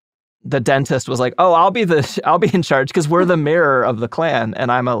that the dentist was like, "Oh, I'll be in charge because we're the mirror of the Klan,"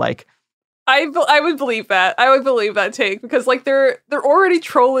 and I'm a like. I would believe that. I would believe that take because like they're already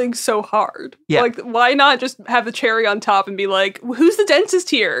trolling so hard. Yeah. Like why not just have the cherry on top and be like, "Who's the dentist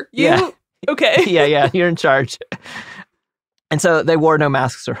here? You yeah. Okay?" Yeah, you're in charge. And so they wore no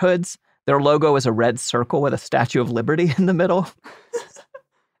masks or hoods. Their logo was a red circle with a Statue of Liberty in the middle.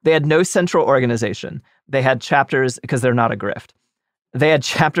 They had no central organization. They had chapters, because they're not a grift. They had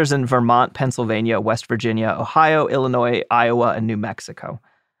chapters in Vermont, Pennsylvania, West Virginia, Ohio, Illinois, Iowa, and New Mexico.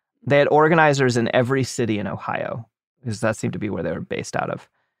 They had organizers in every city in Ohio, because that seemed to be where they were based out of.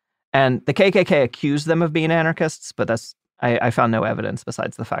 And the KKK accused them of being anarchists, but I found no evidence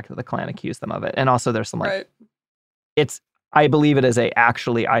besides the fact that the Klan accused them of it. And also there's some I believe it is a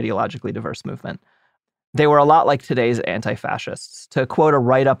actually ideologically diverse movement. They were a lot like today's anti-fascists. To quote a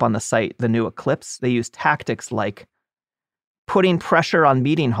write-up on the site, The New Eclipse, they used tactics like putting pressure on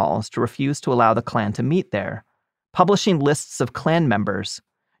meeting halls to refuse to allow the Klan to meet there, publishing lists of Klan members,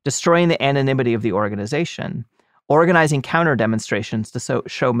 destroying the anonymity of the organization, organizing counter-demonstrations to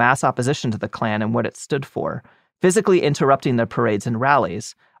show mass opposition to the Klan and what it stood for, physically interrupting their parades and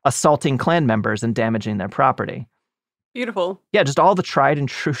rallies, assaulting Klan members and damaging their property. Beautiful. Yeah, just all the tried and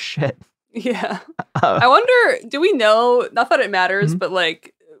true shit. Yeah. I wonder, do we know, not that it matters, but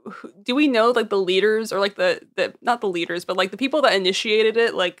like, do we know like the leaders or like the not the leaders, but like the people that initiated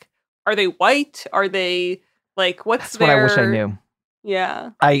it? Like, are they white? Are they like, what's That's what I wish I knew.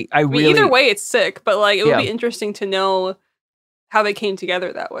 Yeah. I mean, really, either way, it's sick, but like, it would be interesting to know how they came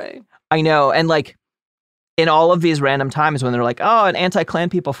together that way. I know. And like, in all of these random times when they're like, oh, an anti-Klan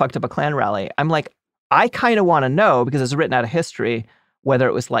people fucked up a Klan rally, I'm like, I kind of want to know, because it's written out of history, whether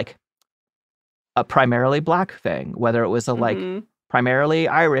it was like a primarily black thing, whether it was a like primarily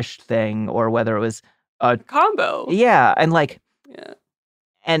Irish thing, or whether it was a combo. Yeah. And like,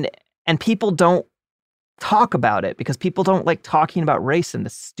 and people don't talk about it because people don't like talking about race in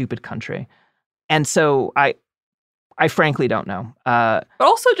this stupid country. And so I frankly don't know. But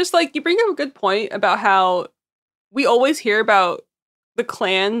also just like, you bring up a good point about how we always hear about the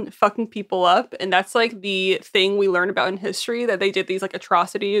Klan fucking people up, and that's like the thing we learn about in history, that they did these like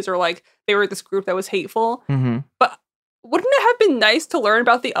atrocities, or like they were this group that was hateful. But wouldn't it have been nice to learn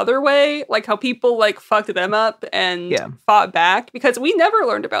about the other way, like how people like fucked them up and fought back? Because we never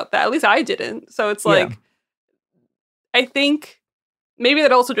learned about that. At least I didn't. So it's like, I think maybe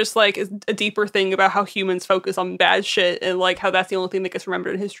that also just like is a deeper thing about how humans focus on bad shit, and like how that's the only thing that gets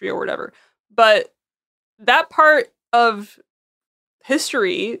remembered in history or whatever. But that part of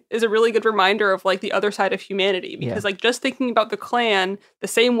history is a really good reminder of like the other side of humanity, because like just thinking about the Klan the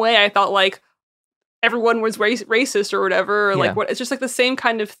same way I thought like everyone was racist or whatever, or like what, it's just like the same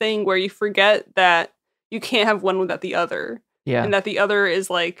kind of thing where you forget that you can't have one without the other, and that the other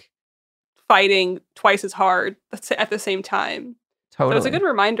is like fighting twice as hard at the same time. Totally. So it's a good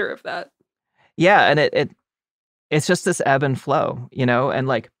reminder of that. Yeah, and it's just this ebb and flow, you know, and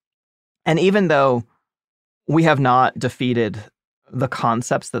like, and even though we have not defeated the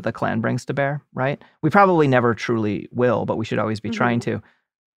concepts that the Klan brings to bear, right? We probably never truly will, but we should always be trying to.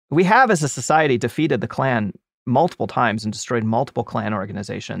 We have, as a society, defeated the Klan multiple times and destroyed multiple Klan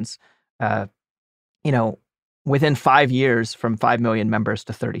organizations. You know, within 5 years, from 5 million members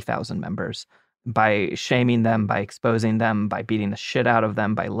to 30,000 members, by shaming them, by exposing them, by beating the shit out of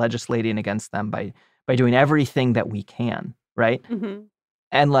them, by legislating against them, by doing everything that we can, right?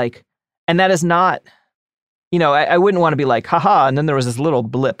 And like, and that is not, you know, I wouldn't want to be like, haha, and then there was this little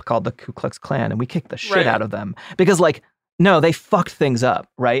blip called the Ku Klux Klan, and we kicked the shit out of them. Because, like, no, they fucked things up,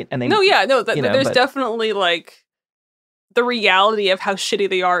 right? And they there's definitely, like, the reality of how shitty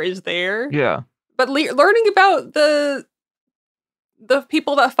they are is there. Yeah. But learning about the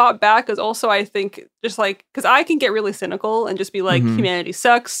people that fought back is also, I think, just, like, because I can get really cynical and just be like, humanity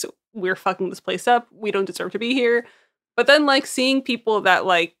sucks, we're fucking this place up, we don't deserve to be here. But then, like, seeing people that,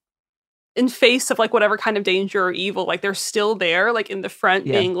 like, in face of like whatever kind of danger or evil, like they're still there, like in the front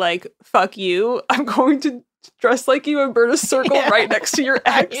being like, fuck you, I'm going to dress like you and burn a circle right next to your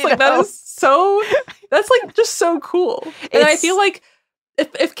ex. Like that is so, that's like just so cool. And I feel like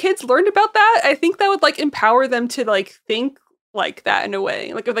if kids learned about that, I think that would like empower them to like think like that in a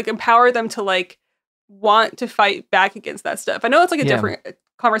way, like empower them to like want to fight back against that stuff. I know it's like a different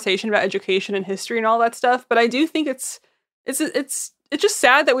conversation about education and history and all that stuff, but I do think it's just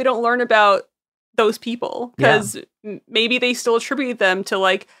sad that we don't learn about those people, because maybe they still attribute them to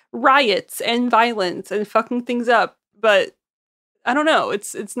like riots and violence and fucking things up. But I don't know.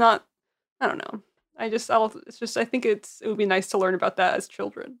 It's not. I don't know. I think it would be nice to learn about that as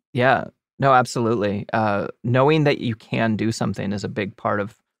children. Yeah. No, absolutely. Knowing that you can do something is a big part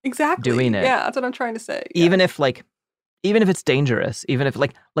of doing it. Yeah, that's what I'm trying to say. Even if it's dangerous, even if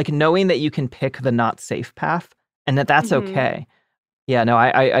like knowing that you can pick the not safe path and that's okay. Yeah, no,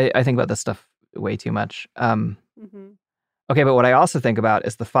 I think about this stuff way too much. Okay, but what I also think about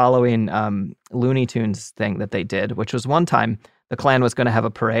is the following Looney Tunes thing that they did, which was one time the Klan was going to have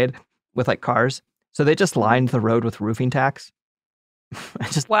a parade with like cars. So they just lined the road with roofing tacks.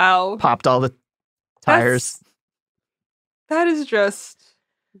 Just popped all the tires. That is just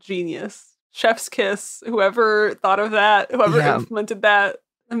genius. Chef's kiss. Whoever thought of that, whoever implemented that,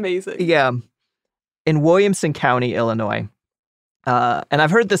 amazing. Yeah. In Williamson County, Illinois, and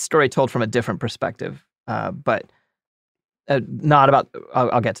I've heard this story told from a different perspective, but not about,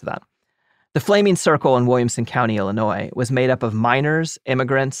 I'll get to that. The Flaming Circle in Williamson County, Illinois, was made up of miners,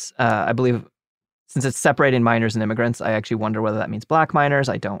 immigrants. I believe, since it's separating miners and immigrants, I actually wonder whether that means black miners.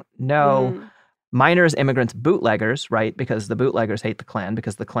 I don't know. Miners, immigrants, bootleggers, right? Because the bootleggers hate the Klan,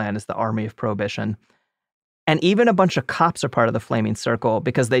 because the Klan is the army of prohibition. And even a bunch of cops are part of the Flaming Circle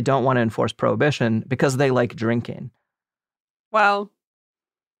because they don't want to enforce prohibition because they like drinking. Wow.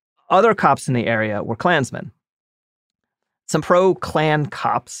 Other cops in the area were Klansmen. Some pro-Klan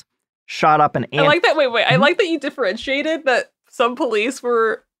cops shot up an... I like that. Wait. I like that you differentiated that some police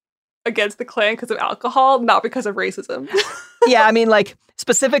were against the Klan because of alcohol, not because of racism. Yeah, I mean, like,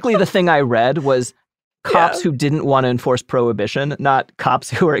 specifically the thing I read was cops who didn't want to enforce prohibition, not cops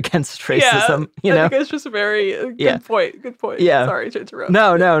who were against racism. I think it's just a very good point. Good point. Yeah. Sorry to interrupt.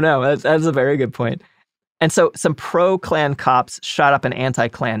 No. That's a very good point. And so some pro-Klan cops shot up an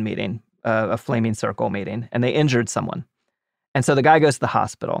anti-Klan meeting, a flaming circle meeting, and they injured someone. And so the guy goes to the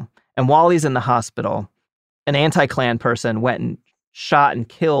hospital. And while he's in the hospital, an anti-Klan person went and shot and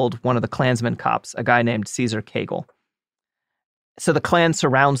killed one of the Klansmen cops, a guy named Caesar Cagle. So the Klan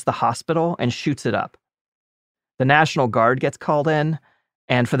surrounds the hospital and shoots it up. The National Guard gets called in,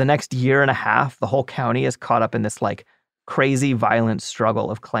 and for the next year and a half, the whole county is caught up in this like crazy violent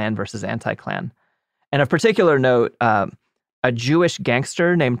struggle of Klan versus anti-Klan. And of particular note, a Jewish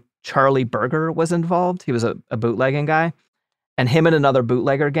gangster named Charlie Berger was involved. He was a bootlegging guy, and him and another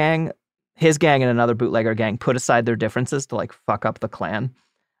bootlegger gang, his gang and another bootlegger gang put aside their differences to like fuck up the Klan.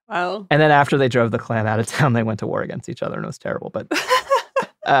 Wow. And then after they drove the Klan out of town, they went to war against each other, and it was terrible. But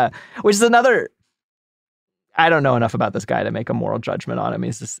which is another, I don't know enough about this guy to make a moral judgment on him.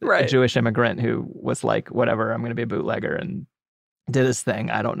 He's just a Jewish immigrant who was like, whatever, I'm going to be a bootlegger, and did his thing.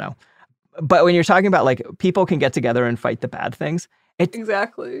 I don't know. But when you're talking about like people can get together and fight the bad things,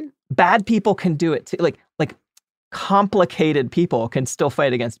 exactly. Bad people can do it too. Like complicated people can still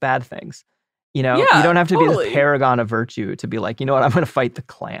fight against bad things. You know, you don't have to be the paragon of virtue to be like, you know what, I'm going to fight the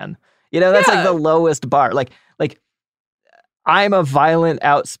Klan. You know, that's like the lowest bar. Like I'm a violent,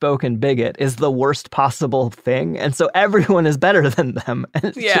 outspoken bigot is the worst possible thing. And so everyone is better than them.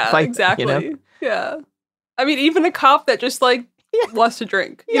 Exactly. You know? Yeah. I mean, even a cop that just like wants to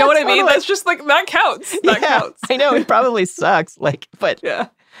drink. You know what I mean? That's just like, that counts. That counts. I know, it probably sucks. But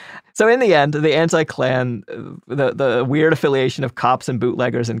so in the end, the anti-Klan, the weird affiliation of cops and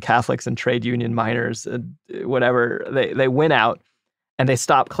bootleggers and Catholics and trade union miners, whatever, they win out and they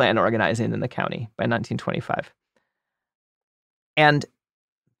stop Klan organizing in the county by 1925. And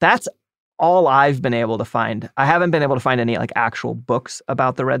that's all I've been able to find. I haven't been able to find any like actual books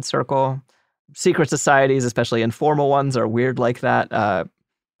about the Red Circle. Secret societies, especially informal ones, are weird like that.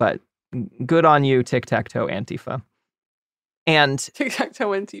 But good on you, Tic-Tac-Toe Antifa. And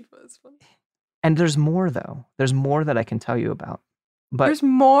Tic-Tac-Toe Antifa is funny. And there's more, though. There's more that I can tell you about. But there's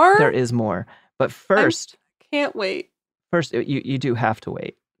more? There is more. But first... I can't wait. First, you do have to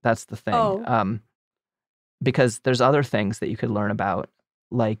wait. That's the thing. Oh. Because there's other things that you could learn about,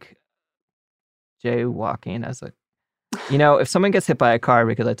 like jaywalking as a... You know, if someone gets hit by a car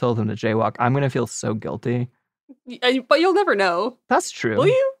because I told them to jaywalk, I'm going to feel so guilty. But you'll never know. That's true. Will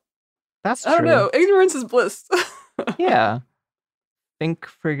you? That's true. I don't know. Ignorance is bliss. Yeah. Think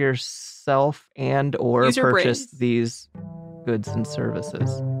for yourself and or purchase these goods and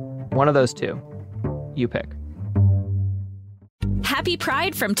services. One of those two. You pick. Happy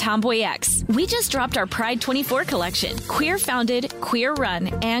Pride from Tomboy X. We just dropped our Pride 24 collection. Queer founded, queer run,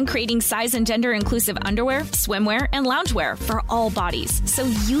 and creating size and gender inclusive underwear, swimwear, and loungewear for all bodies, so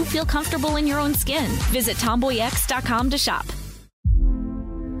you feel comfortable in your own skin. Visit tomboyx.com to shop.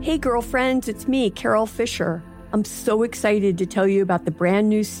 Hey girlfriends, it's me, Carol Fisher. I'm so excited to tell you about the brand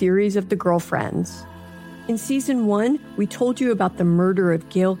new series of The Girlfriends. In season 1, we told you about the murder of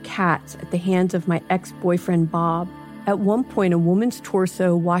Gail Katz at the hands of my ex-boyfriend Bob. At one point, a woman's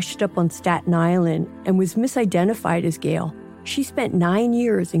torso washed up on Staten Island and was misidentified as Gail. She spent 9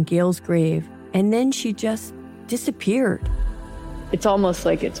 years in Gail's grave, and then she just disappeared. It's almost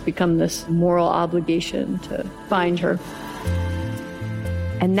like it's become this moral obligation to find her.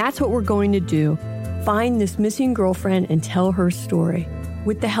 And that's what we're going to do. Find this missing girlfriend and tell her story.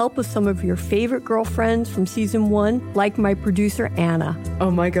 With the help of some of your favorite girlfriends from season 1, like my producer, Anna.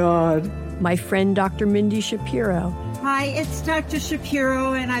 Oh my God. My friend, Dr. Mindy Shapiro. Hi, it's Dr.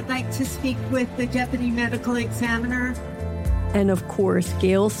 Shapiro, and I'd like to speak with the Deputy Medical Examiner. And of course,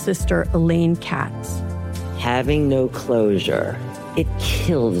 Gail's sister, Elaine Katz. Having no closure, it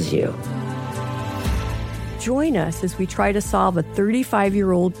kills you. Join us as we try to solve a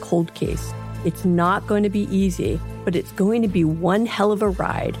 35-year-old cold case. It's not going to be easy, but it's going to be one hell of a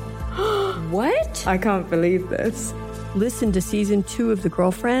ride. What? I can't believe this. Listen to season 2 of The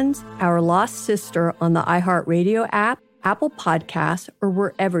Girlfriends, Our Lost Sister on the iHeartRadio app, Apple Podcasts, or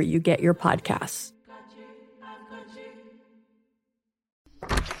wherever you get your podcasts.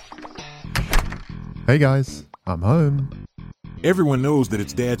 Hey guys, I'm home. Everyone knows that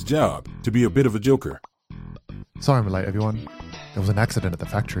it's Dad's job to be a bit of a joker. Sorry I'm late, everyone. There was an accident at the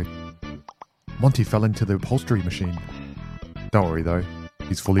factory. Monty fell into the upholstery machine. Don't worry though,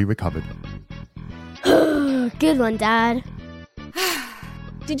 he's fully recovered. Good one, Dad.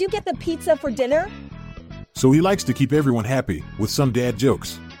 Did you get the pizza for dinner? So he likes to keep everyone happy with some dad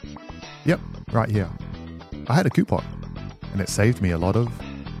jokes. Yep, right here. I had a coupon, and it saved me a lot of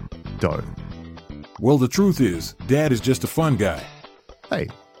dough. Well, the truth is, Dad is just a fun guy. Hey,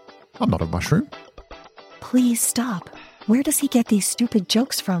 I'm not a mushroom. Please stop. Where does he get these stupid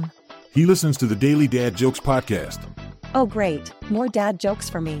jokes from? He listens to the Daily Dad Jokes podcast. Oh, great. More dad jokes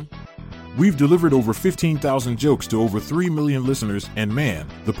for me. We've delivered over 15,000 jokes to over 3 million listeners, and man,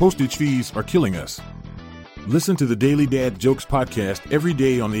 the postage fees are killing us. Listen to the Daily Dad Jokes podcast every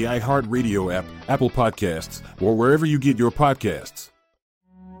day on the iHeartRadio app, Apple Podcasts, or wherever you get your podcasts.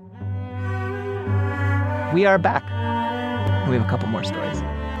 We are back. We have a couple more stories.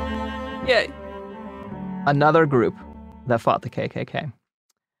 Yay. Another group that fought the KKK.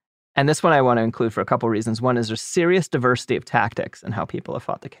 And this one I want to include for a couple reasons. One is there's serious diversity of tactics in how people have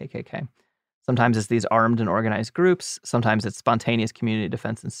fought the KKK. Sometimes it's these armed and organized groups. Sometimes it's spontaneous community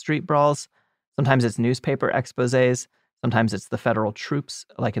defense and street brawls. Sometimes it's newspaper exposés. Sometimes it's the federal troops,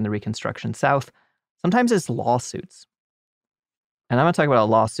 like in the Reconstruction South. Sometimes it's lawsuits. And I'm going to talk about a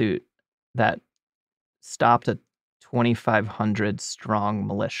lawsuit that stopped a 2,500 strong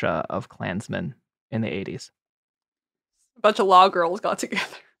militia of Klansmen in the 80s. A bunch of law girls got together.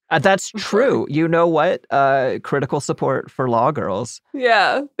 That's true. You know what? Critical support for law girls.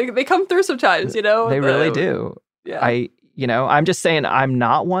 Yeah, they come through sometimes, you know? They really do. Yeah. I'm just saying I'm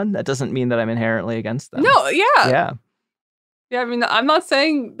not one. That doesn't mean that I'm inherently against them. No, yeah. Yeah. Yeah, I mean, I'm not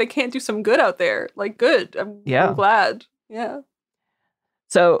saying they can't do some good out there. Like, good. I'm glad. Yeah.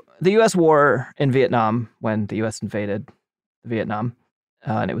 So the U.S. war in Vietnam, when the U.S. invaded Vietnam,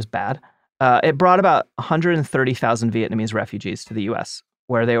 and it was bad, it brought about 130,000 Vietnamese refugees to the U.S.,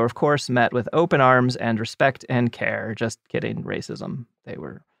 where they were, of course, met with open arms and respect and care. Just kidding, racism. They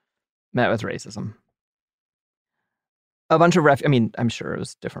were met with racism. A bunch of I'm sure it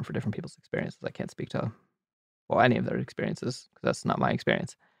was different for different people's experiences. I can't speak to, any of their experiences, because that's not my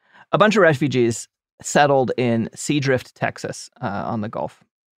experience. A bunch of refugees settled in Seadrift, Texas, on the Gulf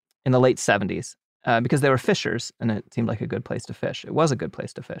in the late 70s because they were fishers, and it seemed like a good place to fish. It was a good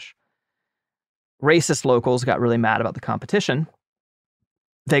place to fish. Racist locals got really mad about the competition.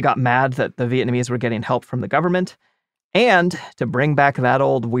 They got mad that the Vietnamese were getting help from the government, and to bring back that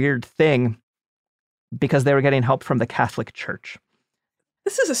old weird thing, because they were getting help from the Catholic Church.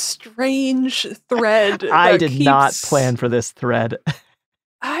 This is a strange thread. I did not plan for this thread.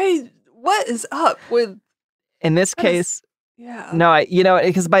 What is up with... In this case... Yeah. No,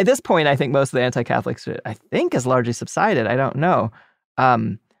 because by this point, I think most of the anti-Catholics, I think, has largely subsided. I don't know.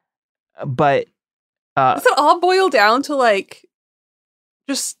 But... does it all boil down to, like,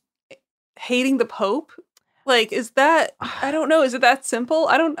 just hating the Pope? Like, is that... I don't know. Is it that simple?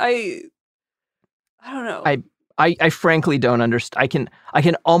 I don't know. I frankly don't understand. I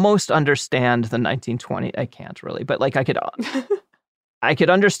can almost understand the 1920s. I can't really, but like I could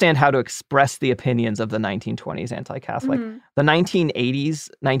understand how to express the opinions of the 1920s anti-Catholic. Mm-hmm. The 1980s,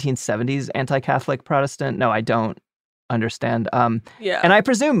 1970s anti-Catholic Protestant. No, I don't understand. And I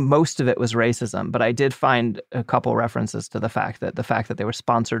presume most of it was racism, but I did find a couple references to the fact that they were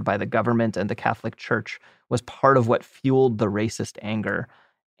sponsored by the government and the Catholic Church was part of what fueled the racist anger.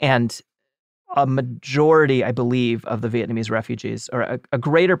 And a majority, I believe, of the Vietnamese refugees, or a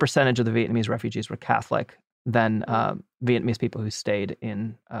greater percentage of the Vietnamese refugees were Catholic than Vietnamese people who stayed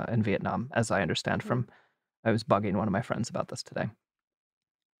in Vietnam, as I understand from, I was bugging one of my friends about this today.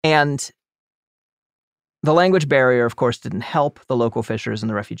 And the language barrier, of course, didn't help the local fishers and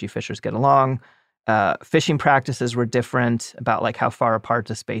the refugee fishers get along. Fishing practices were different about like how far apart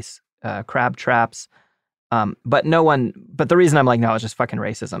to space crab traps. But the reason I'm like, no, it's just fucking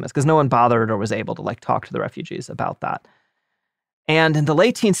racism is because no one bothered or was able to like talk to the refugees about that. And in the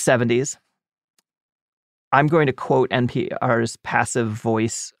late 1970s, I'm going to quote NPR's passive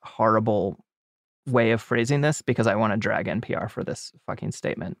voice, horrible way of phrasing this because I want to drag NPR for this fucking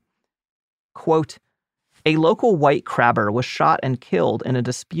statement. Quote, a local white crabber was shot and killed in a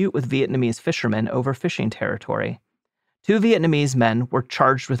dispute with Vietnamese fishermen over fishing territory. 2 Vietnamese men were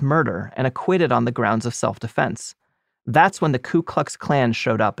charged with murder and acquitted on the grounds of self-defense. That's when the Ku Klux Klan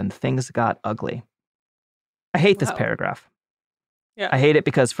showed up and things got ugly. I hate this paragraph. Yeah. I hate it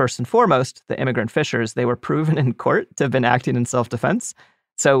because, first and foremost, the immigrant fishers, they were proven in court to have been acting in self-defense.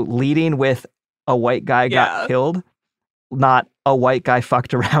 So leading with a white guy got killed, not a white guy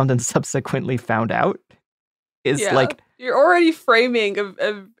fucked around and subsequently found out, is like... You're already framing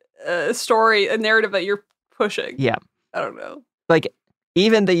a story, a narrative that you're pushing. Yeah. I don't know. Like,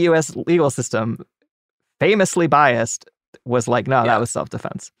 even the U.S. legal system, famously biased, was like, no, that was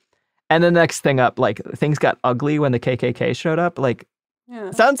self-defense. And the next thing up, like, things got ugly when the KKK showed up. Like,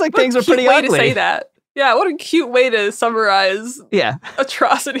 sounds like things were pretty ugly. Way to say that. Yeah, what a cute way to summarize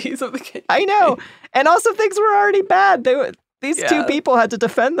atrocities of the KKK. I know. And also things were already bad. These two people had to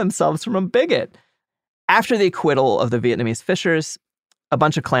defend themselves from a bigot. After the acquittal of the Vietnamese fishers, a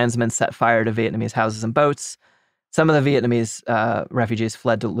bunch of Klansmen set fire to Vietnamese houses and boats. Some of the Vietnamese refugees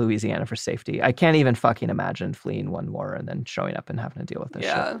fled to Louisiana for safety. I can't even fucking imagine fleeing one war and then showing up and having to deal with this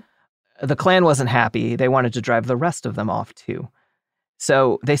shit. The Klan wasn't happy. They wanted to drive the rest of them off too.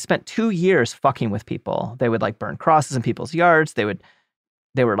 So they spent 2 years fucking with people. They would like burn crosses in people's yards. They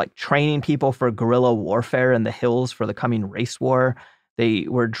were like training people for guerrilla warfare in the hills for the coming race war. They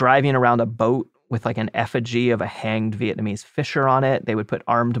were driving around a boat with like an effigy of a hanged Vietnamese fisher on it. They would put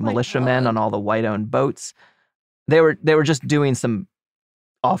armed militiamen on all the white-owned boats. They were just doing some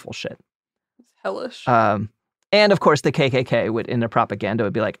awful shit. It's hellish. And of course, the KKK would, in their propaganda,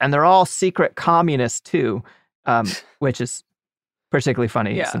 would be like, and they're all secret communists too, which is particularly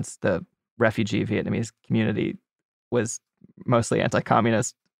funny since the refugee Vietnamese community was mostly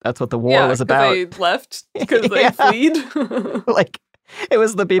anti-communist. That's what the war was about. They left because they fled. Like, it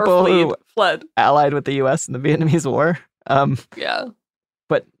was the people who fled, allied with the U.S. in the Vietnamese War.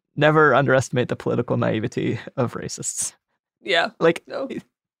 But never underestimate the political naivety of racists. Yeah. Like, no.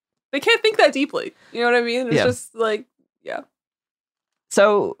 They can't think that deeply. You know what I mean? It's just like,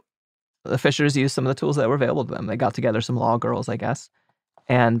 So the fishers used some of the tools that were available to them. They got together some law girls, I guess.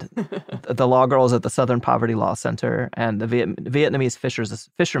 And the law girls at the Southern Poverty Law Center and the Vietnamese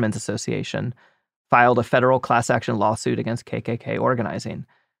Fishermen's Association filed a federal class action lawsuit against KKK organizing.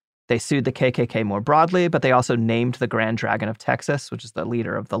 They sued the KKK more broadly, but they also named the Grand Dragon of Texas, which is the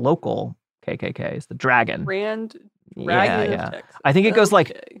leader of the local KKK, is the Dragon. Grand Dragon of Texas. I think it goes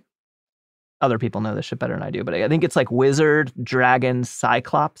like, other people know this shit better than I do, but I think it's like Wizard, Dragon,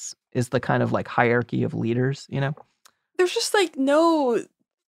 Cyclops is the kind of like hierarchy of leaders, you know? There's just like no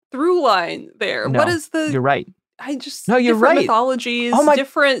through line there. No, what is the... You're right. I just... No, you're different right. mythologies,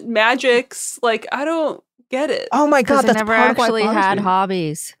 different magics. Like, I don't get it. Oh my God, They that's never part of why it actually bothers had me.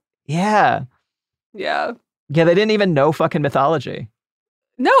 hobbies. Yeah. Yeah. Yeah, they didn't even know fucking mythology.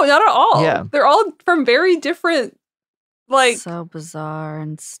 No, not at all. Yeah. They're all from very different, like... So bizarre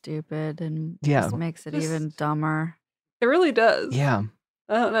and stupid and Yeah. makes it even dumber. It really does. Yeah.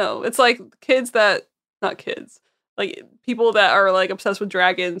 I don't know. It's like kids that... Not kids. Like, people that are, like, obsessed with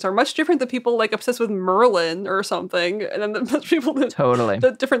dragons are much different than people, like, obsessed with Merlin or something. And then the people that... Totally.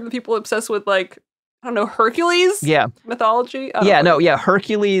 Different than people obsessed with, like, I don't know, Hercules? Yeah. Mythology?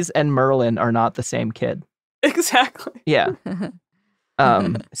 Hercules and Merlin are not the same kid. Exactly. Yeah.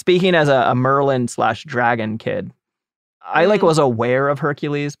 Speaking as a Merlin / dragon kid, I was aware of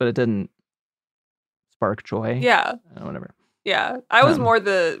Hercules, but it didn't spark joy. Yeah. Whatever. Yeah. I was more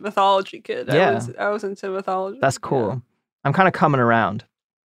the mythology kid. Yeah. I was into mythology. That's cool. I'm kind of coming around.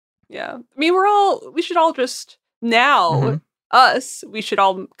 Yeah. I mean, we should all just now, we should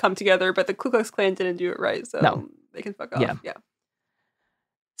all come together, but the Ku Klux Klan didn't do it right, so they can fuck off. Yeah.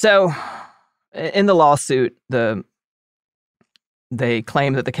 So, in the lawsuit, they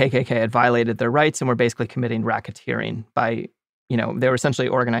claimed that the KKK had violated their rights and were basically committing racketeering by, they were essentially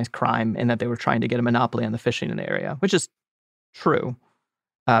organized crime in that they were trying to get a monopoly on the fishing in the area, which is true,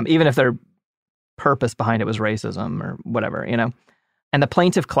 even if their purpose behind it was racism or whatever, And the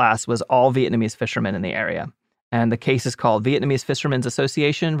plaintiff class was all Vietnamese fishermen in the area. And the case is called Vietnamese Fishermen's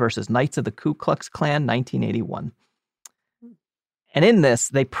Association versus Knights of the Ku Klux Klan, 1981. And in this,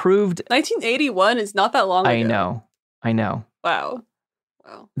 they proved... 1981 is not that long ago. I know. Wow.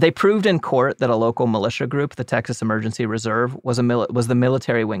 They proved in court that a local militia group, the Texas Emergency Reserve, was the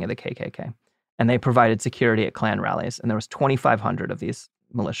military wing of the KKK. And they provided security at Klan rallies. And there was 2,500 of these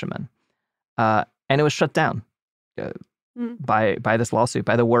militiamen. And it was shut down by this lawsuit,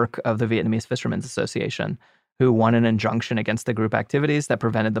 by the work of the Vietnamese Fishermen's Association, who won an injunction against the group activities that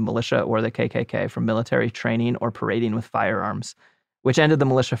prevented the militia or the KKK from military training or parading with firearms, which ended the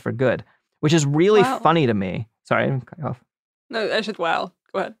militia for good, which is really funny to me. Sorry, I didn't cut you off. No, I should, wow.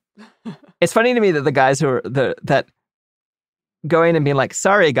 Go ahead. It's funny to me that the guys who are that going and being like,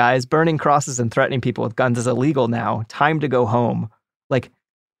 sorry guys, burning crosses and threatening people with guns is illegal now. Time to go home. Like,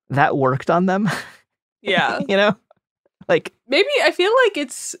 that worked on them. Yeah. Like, maybe I feel like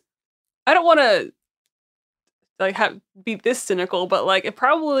I don't want to like be this cynical, but like it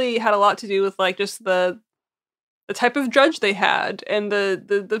probably had a lot to do with like just the type of judge they had and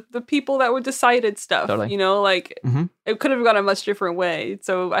the people that would decided stuff. Totally. It could have gone a much different way.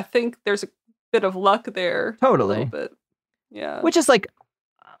 So I think there's a bit of luck there. Totally. A little bit. Yeah. Which is like,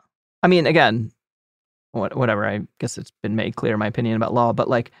 I mean, again, whatever. I guess it's been made clear my opinion about law, but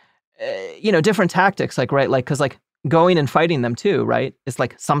like, different tactics, like, right, like, because like going and fighting them too, right? It's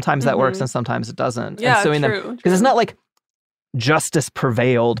like sometimes that works and sometimes it doesn't. Yeah, and suing true, them because it's not like justice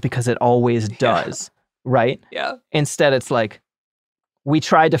prevailed because it always does, right? Yeah. Instead, it's like we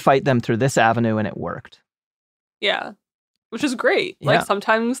tried to fight them through this avenue and it worked. Yeah, which is great. Yeah. Like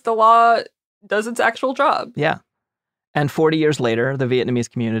sometimes the law does its actual job. Yeah. And 40 years later, the Vietnamese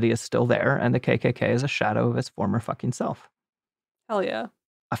community is still there and the KKK is a shadow of its former fucking self. Hell yeah.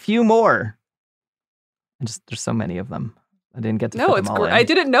 A few more. And just there's so many of them. I didn't get to fit them all in. I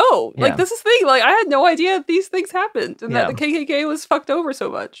didn't know. Yeah. Like, this is the thing. Like, I had no idea these things happened and that the KKK was fucked over so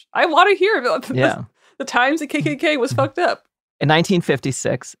much. I want to hear about the times the KKK was fucked up. In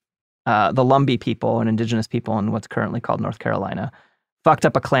 1956, the Lumbee people, an indigenous people in what's currently called North Carolina, fucked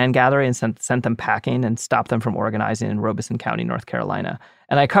up a Klan gathering and sent them packing and stopped them from organizing in Robeson County, North Carolina.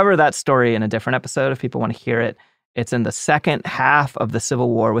 And I cover that story in a different episode if people want to hear it. It's in the second half of the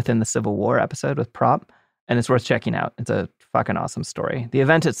Civil War within the Civil War episode with Prop. And it's worth checking out. It's a fucking awesome story. The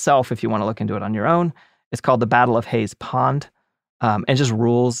event itself, if you want to look into it on your own, is called the Battle of Hayes Pond. And just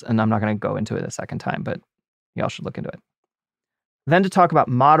rules, and I'm not going to go into it a second time, but y'all should look into it. Then to talk about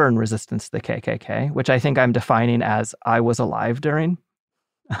modern resistance to the KKK, which I think I'm defining as I was alive during.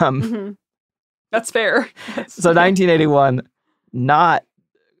 That's fair. So 1981, not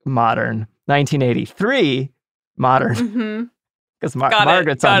modern. 1983, modern. Because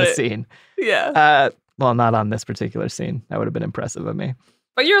Margaret's on the scene. Yeah. Well, not on this particular scene. That would have been impressive of me.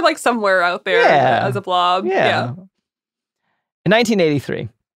 But you're like somewhere out there as a blob. Yeah. In 1983,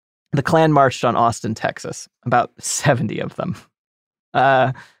 the Klan marched on Austin, Texas. About 70 of them.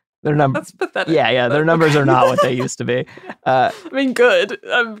 That's pathetic. Yeah. Their numbers are not what they used to be. I mean, good.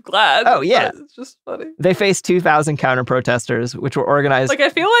 I'm glad. Oh, yeah. It's just funny. They faced 2,000 counter-protesters, which were organized... Like, I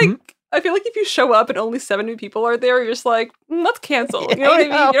feel like if you show up and only 70 people are there, you're just like, let's cancel. You know what I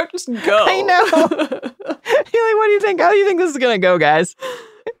mean? You don't just go. I know. You're like, what do you think? How do you think this is going to go, guys?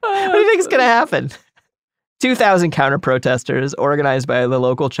 What do you think is going to happen? 2,000 counter-protesters organized by the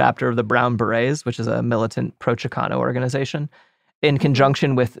local chapter of the Brown Berets, which is a militant pro-Chicano organization, in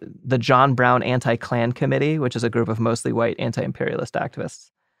conjunction with the John Brown Anti-Klan Committee, which is a group of mostly white anti-imperialist activists.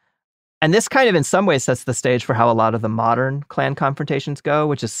 And this kind of in some ways sets the stage for how a lot of the modern Klan confrontations go,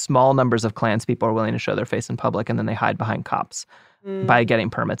 which is small numbers of Klans people are willing to show their face in public and then they hide behind cops by getting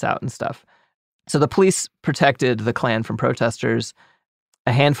permits out and stuff. So the police protected the Klan from protesters.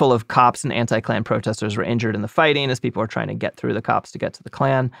 A handful of cops and anti-Klan protesters were injured in the fighting as people were trying to get through the cops to get to the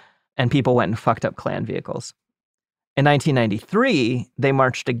Klan, and people went and fucked up Klan vehicles. In 1993, they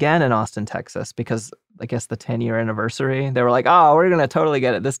marched again in Austin, Texas, because I guess the 10-year anniversary, they were like, oh, we're going to totally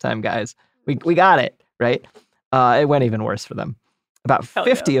get it this time, guys. We got it, right? It went even worse for them. About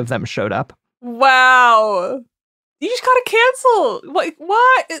 50 of them showed up. Wow. You just got to cancel. Like,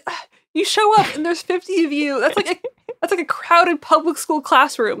 what? You show up and there's 50 of you. That's like a crowded public school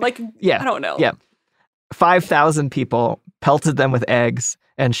classroom. Like, I don't know. Yeah. 5,000 people pelted them with eggs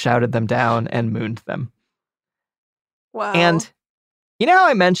and shouted them down and mooned them. Wow. And you know how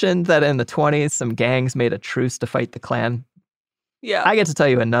I mentioned that in the 20s, some gangs made a truce to fight the Klan? Yeah. I get to tell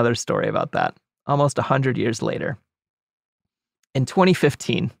you another story about that, almost 100 years later. In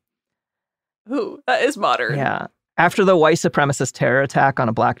 2015. Ooh, that is modern. Yeah. After the white supremacist terror attack on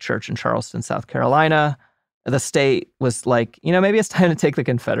a black church in Charleston, South Carolina, the state was like, maybe it's time to take the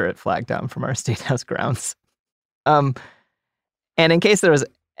Confederate flag down from our state house grounds. And in case there was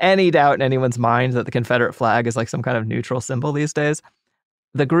any doubt in anyone's mind that the Confederate flag is like some kind of neutral symbol these days,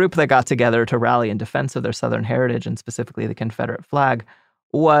 the group that got together to rally in defense of their Southern heritage and specifically the Confederate flag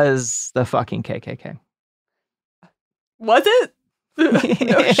was the fucking KKK. Was it?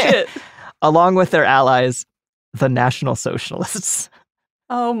 No shit. Along with their allies, the National Socialists.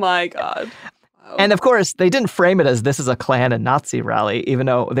 Oh my God. Wow. And of course, they didn't frame it as this is a Klan and Nazi rally, even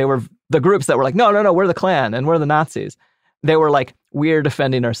though they were the groups that were like, no, we're the Klan and we're the Nazis. They were like, we're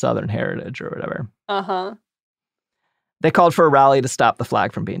defending our Southern heritage or whatever. Uh-huh. They called for a rally to stop the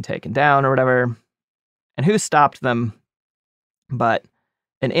flag from being taken down or whatever. And who stopped them but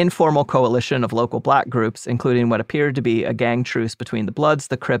an informal coalition of local black groups, including what appeared to be a gang truce between the Bloods,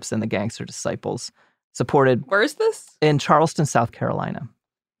 the Crips, and the Gangster Disciples, supported... Where is this? In Charleston, South Carolina.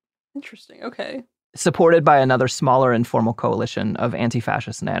 Interesting. Okay. Supported by another smaller informal coalition of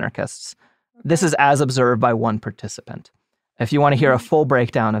anti-fascists and anarchists. Okay. This is as observed by one participant. If you want to hear a full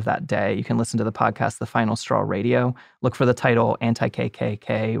breakdown of that day, you can listen to the podcast, The Final Straw Radio. Look for the title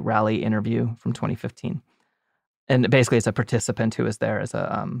Anti-KKK Rally Interview from 2015. And basically it's a participant who is there as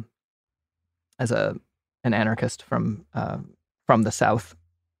an anarchist from the South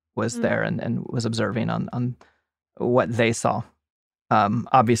was there and was observing on what they saw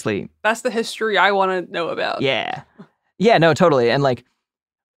Obviously. That's the history I want to know about. Yeah. Yeah, no, totally. And like,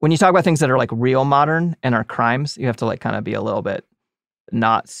 when you talk about things that are like real modern and are crimes, you have to like kind of be a little bit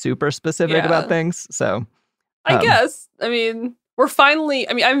not super specific about things. So I guess, I mean, we're finally,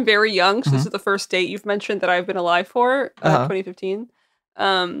 I mean, I'm very young, so this is the first date you've mentioned that I've been alive for, 2015.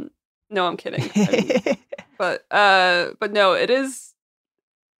 No, I'm kidding. But no, it is,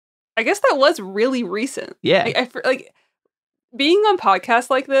 I guess that was really recent. Yeah. I like being on podcasts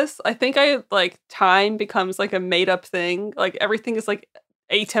like this, I think time becomes like a made up thing. Like everything is like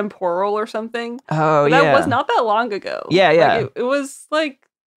atemporal or something. Oh, but that was not that long ago. Yeah, yeah. Like, it was like,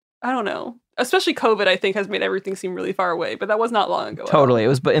 I don't know. Especially COVID, I think, has made everything seem really far away, but that was not long ago. Totally. It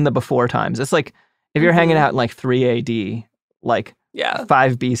was in the before times. It's like if you're hanging out in like 3 AD, like 5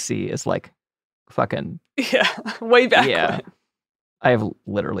 BC is like fucking... Yeah, way back when. I have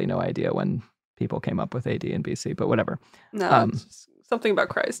literally no idea when people came up with AD and BC, but whatever. No, it's just something about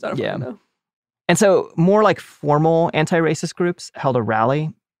Christ. I don't really know. And so more like formal anti-racist groups held a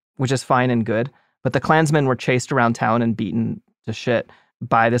rally, which is fine and good, but the Klansmen were chased around town and beaten to shit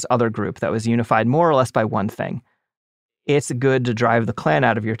by this other group that was unified more or less by one thing. It's good to drive the Klan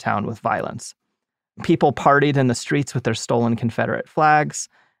out of your town with violence. People partied in the streets with their stolen Confederate flags.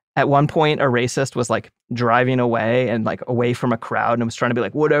 At one point, a racist was like driving away and like away from a crowd and was trying to be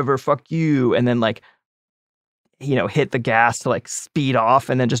like, whatever, fuck you. And then like, you know, hit the gas to like speed off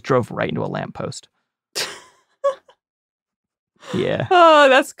and then just drove right into a lamppost. Yeah. Oh,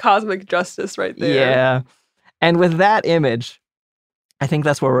 that's cosmic justice right there. Yeah. And with that image, I think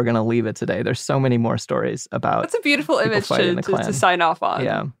that's where we're going to leave it today. There's so many more stories about. That's a beautiful image to sign off on.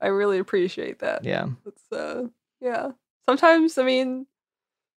 Yeah. I really appreciate that. Yeah. It's, yeah. Sometimes, I mean,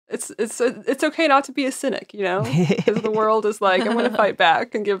 it's okay not to be a cynic, you know? Because the world is like, I'm going to fight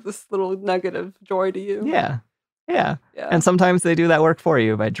back and give this little nugget of joy to you. Yeah. Yeah. And sometimes they do that work for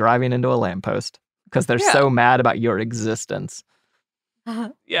you by driving into a lamppost because they're so mad about your existence.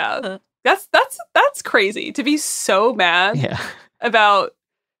 Yeah. That's crazy to be so mad about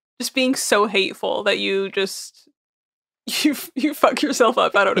just being so hateful that you fuck yourself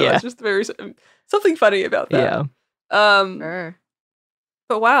up. I don't know. It's just something funny about that. Yeah. Sure.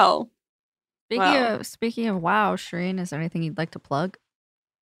 But wow. Speaking of wow, Shireen, is there anything you'd like to plug?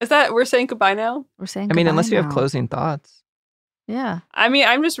 Is that we're saying goodbye now? We're saying I mean, unless you have closing thoughts. Yeah. I mean,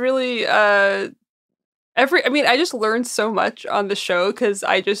 I'm just really I just learned so much on the show because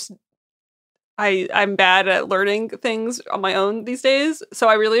I'm bad at learning things on my own these days. So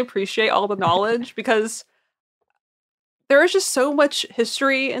I really appreciate all the knowledge because there is just so much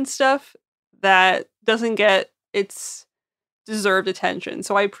history and stuff that doesn't get its deserved attention.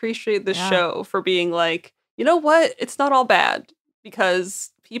 So I appreciate this show for being like, you know what? It's not all bad because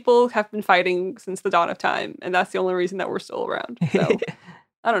people have been fighting since the dawn of time. And that's the only reason that we're still around. So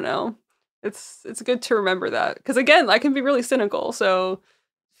I don't know. It's good to remember that. Because again, I can be really cynical. So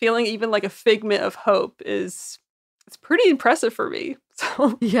feeling even like a figment of hope it's pretty impressive for me.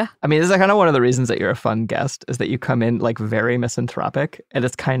 So yeah. I mean, this is kind of one of the reasons that you're a fun guest is that you come in like very misanthropic and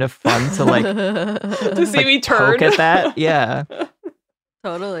it's kind of fun to like to see me turn poke at that. Yeah.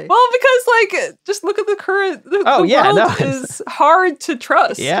 Totally. Well, because like just look at the current the world is hard to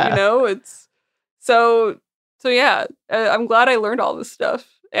trust. Yeah. You know, it's so yeah. I'm glad I learned all this stuff.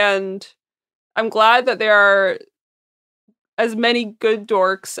 And I'm glad that there are as many good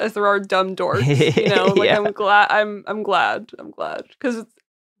dorks as there are dumb dorks, you know, like I'm glad because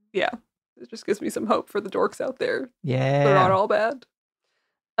it just gives me some hope for the dorks out there. Yeah. They're not all bad.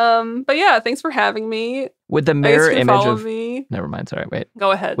 But yeah, thanks for having me. Would the mirror image of me. Never mind, sorry, wait.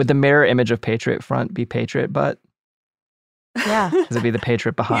 Go ahead. Would the mirror image of Patriot front be Patriot butt? Yeah. Because it'd be the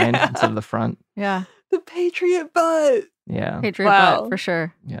Patriot behind instead of the front. Yeah. The Patriot butt. Yeah. Patriot butt for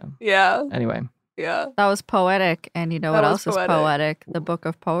sure. Yeah. Yeah. Anyway. Yeah. That was poetic. And you know what else is poetic? The book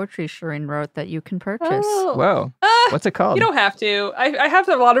of poetry Shireen wrote that you can purchase. Oh. Whoa. What's it called? You don't have to. I have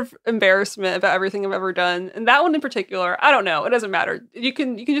a lot of embarrassment about everything I've ever done. And that one in particular, I don't know. It doesn't matter. You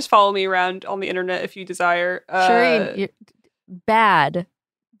can just follow me around on the internet if you desire. Shireen, you're bad.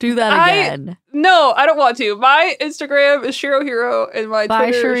 Do that again. No, I don't want to. My Instagram is Shiro Hero and my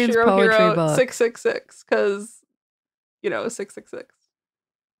Twitter is Shiro Hero 666 because, 666.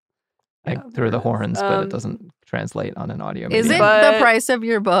 I threw the horns, but it doesn't translate on an audio medium. Isn't the price of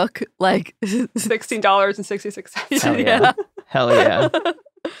your book like $16.66? Hell yeah. Hell yeah.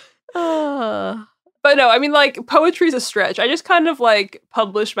 But no, I mean, like, poetry's a stretch. I just kind of, like,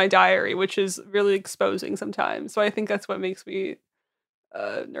 publish my diary, which is really exposing sometimes. So I think that's what makes me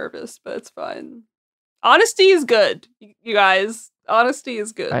nervous, but it's fine. Honesty is good, you guys. Honesty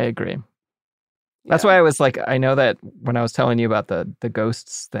is good. I agree. That's why I was like, I know that when I was telling you about the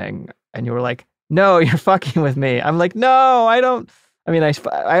ghosts thing, and you were like, no, you're fucking with me. I'm like, no, I don't. I mean,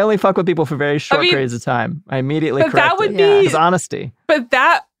 I only fuck with people for very short periods of time. I immediately corrected. That would be it's honesty. But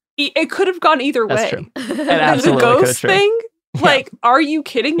it could have gone either way. That's true. It absolutely the ghost thing, like, are you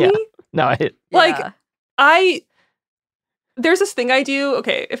kidding me? No, there's this thing I do.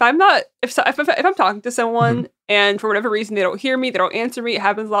 Okay, if I'm talking to someone and for whatever reason they don't hear me, they don't answer me, it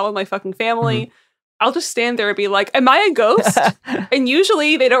happens a lot with my fucking family. I'll just stand there and be like, am I a ghost? And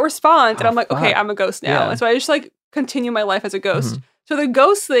usually they don't respond. And I'm like, okay, I'm a ghost now. And so I just like continue my life as a ghost. So the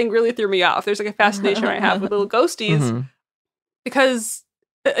ghost thing really threw me off. There's like a fascination I have with little ghosties because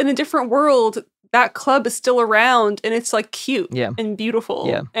in a different world, that club is still around and it's like cute and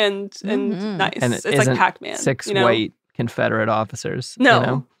beautiful and nice. And it's like Pac-Man. 6 white Confederate officers.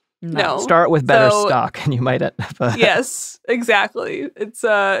 No. Start with better stock and you might end up. Yes, exactly.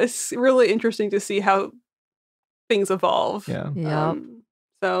 It's really interesting to see how things evolve. Yeah.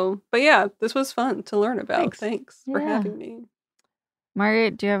 But yeah, this was fun to learn about. Thanks for having me.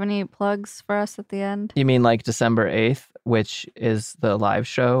 Margaret, do you have any plugs for us at the end? You mean like December 8th, which is the live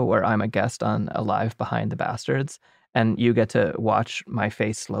show where I'm a guest on Alive Behind the Bastards, and you get to watch my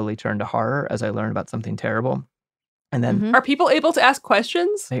face slowly turn to horror as I learn about something terrible. And then Are people able to ask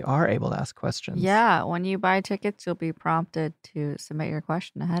questions? They are able to ask questions. Yeah, when you buy tickets, you'll be prompted to submit your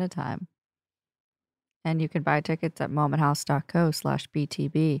question ahead of time. And you can buy tickets at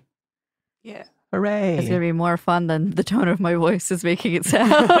momenthouse.co/BTB. Yeah. Hooray. It's going to be more fun than the tone of my voice is making it sound.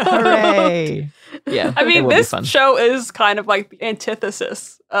 Hooray. Yeah. I mean, this show is kind of like the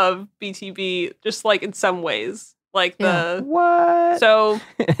antithesis of BTB, just like in some ways. Like what? So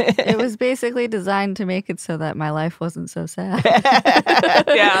it was basically designed to make it so that my life wasn't so sad.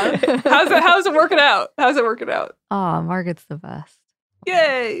 Yeah. How's it working out? Oh, Margaret's the best.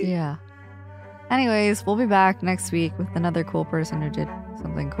 Yay. Yeah. Anyways, we'll be back next week with another cool person who did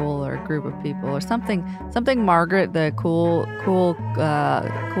something cool, or a group of people, or something Margaret, the cool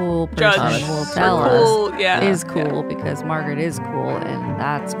person, Judge. will tell us is cool because Margaret is cool, and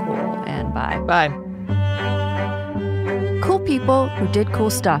that's cool. And bye. Bye. Cool People Who Did Cool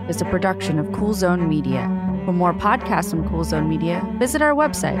Stuff is a production of Cool Zone Media. For more podcasts from Cool Zone Media, visit our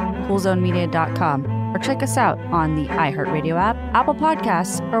website, coolzonemedia.com, or check us out on the iHeartRadio app, Apple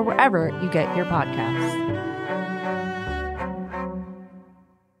Podcasts, or wherever you get your podcasts.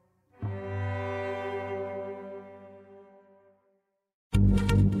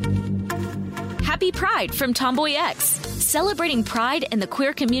 Happy Pride from Tomboy X, celebrating pride and the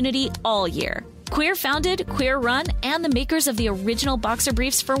queer community all year. Queer founded, queer run, and the makers of the original boxer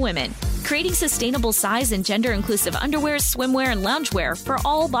briefs for women, creating sustainable size and gender inclusive underwear, swimwear, and loungewear for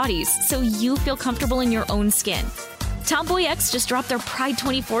all bodies so you feel comfortable in your own skin. Tomboy X just dropped their Pride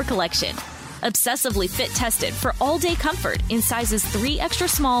 24 collection. Obsessively fit tested for all day comfort in sizes 3 extra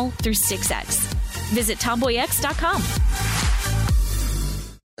small through 6X. Visit tomboyx.com.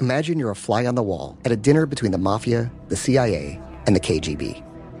 Imagine you're a fly on the wall at a dinner between the mafia, the CIA, and the KGB.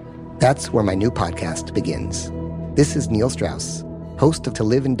 That's where my new podcast begins. This is Neil Strauss, host of To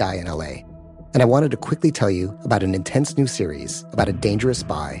Live and Die in LA, and I wanted to quickly tell you about an intense new series about a dangerous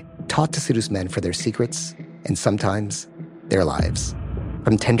spy taught to seduce men for their secrets and sometimes their lives.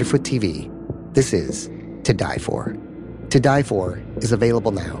 From Tenderfoot TV, this is To Die For. To Die For is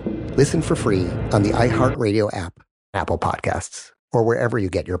available now. Listen for free on the iHeartRadio app, Apple Podcasts, or wherever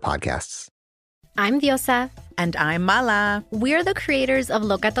you get your podcasts. I'm Diosa. And I'm Mala. We're the creators of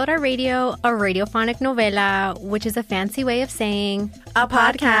Locatora Radio, a radiophonic novela, which is a fancy way of saying a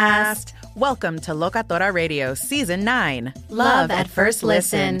podcast. Welcome to Locatora Radio Season 9. Love at First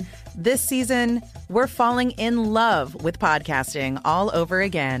Listen. This season, we're falling in love with podcasting all over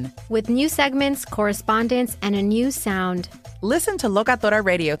again. With new segments, correspondence, and a new sound. Listen to Locatora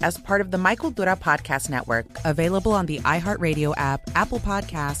Radio as part of the My Cultura Podcast Network. Available on the iHeartRadio app, Apple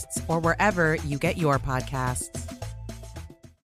Podcasts, or wherever you get your podcasts.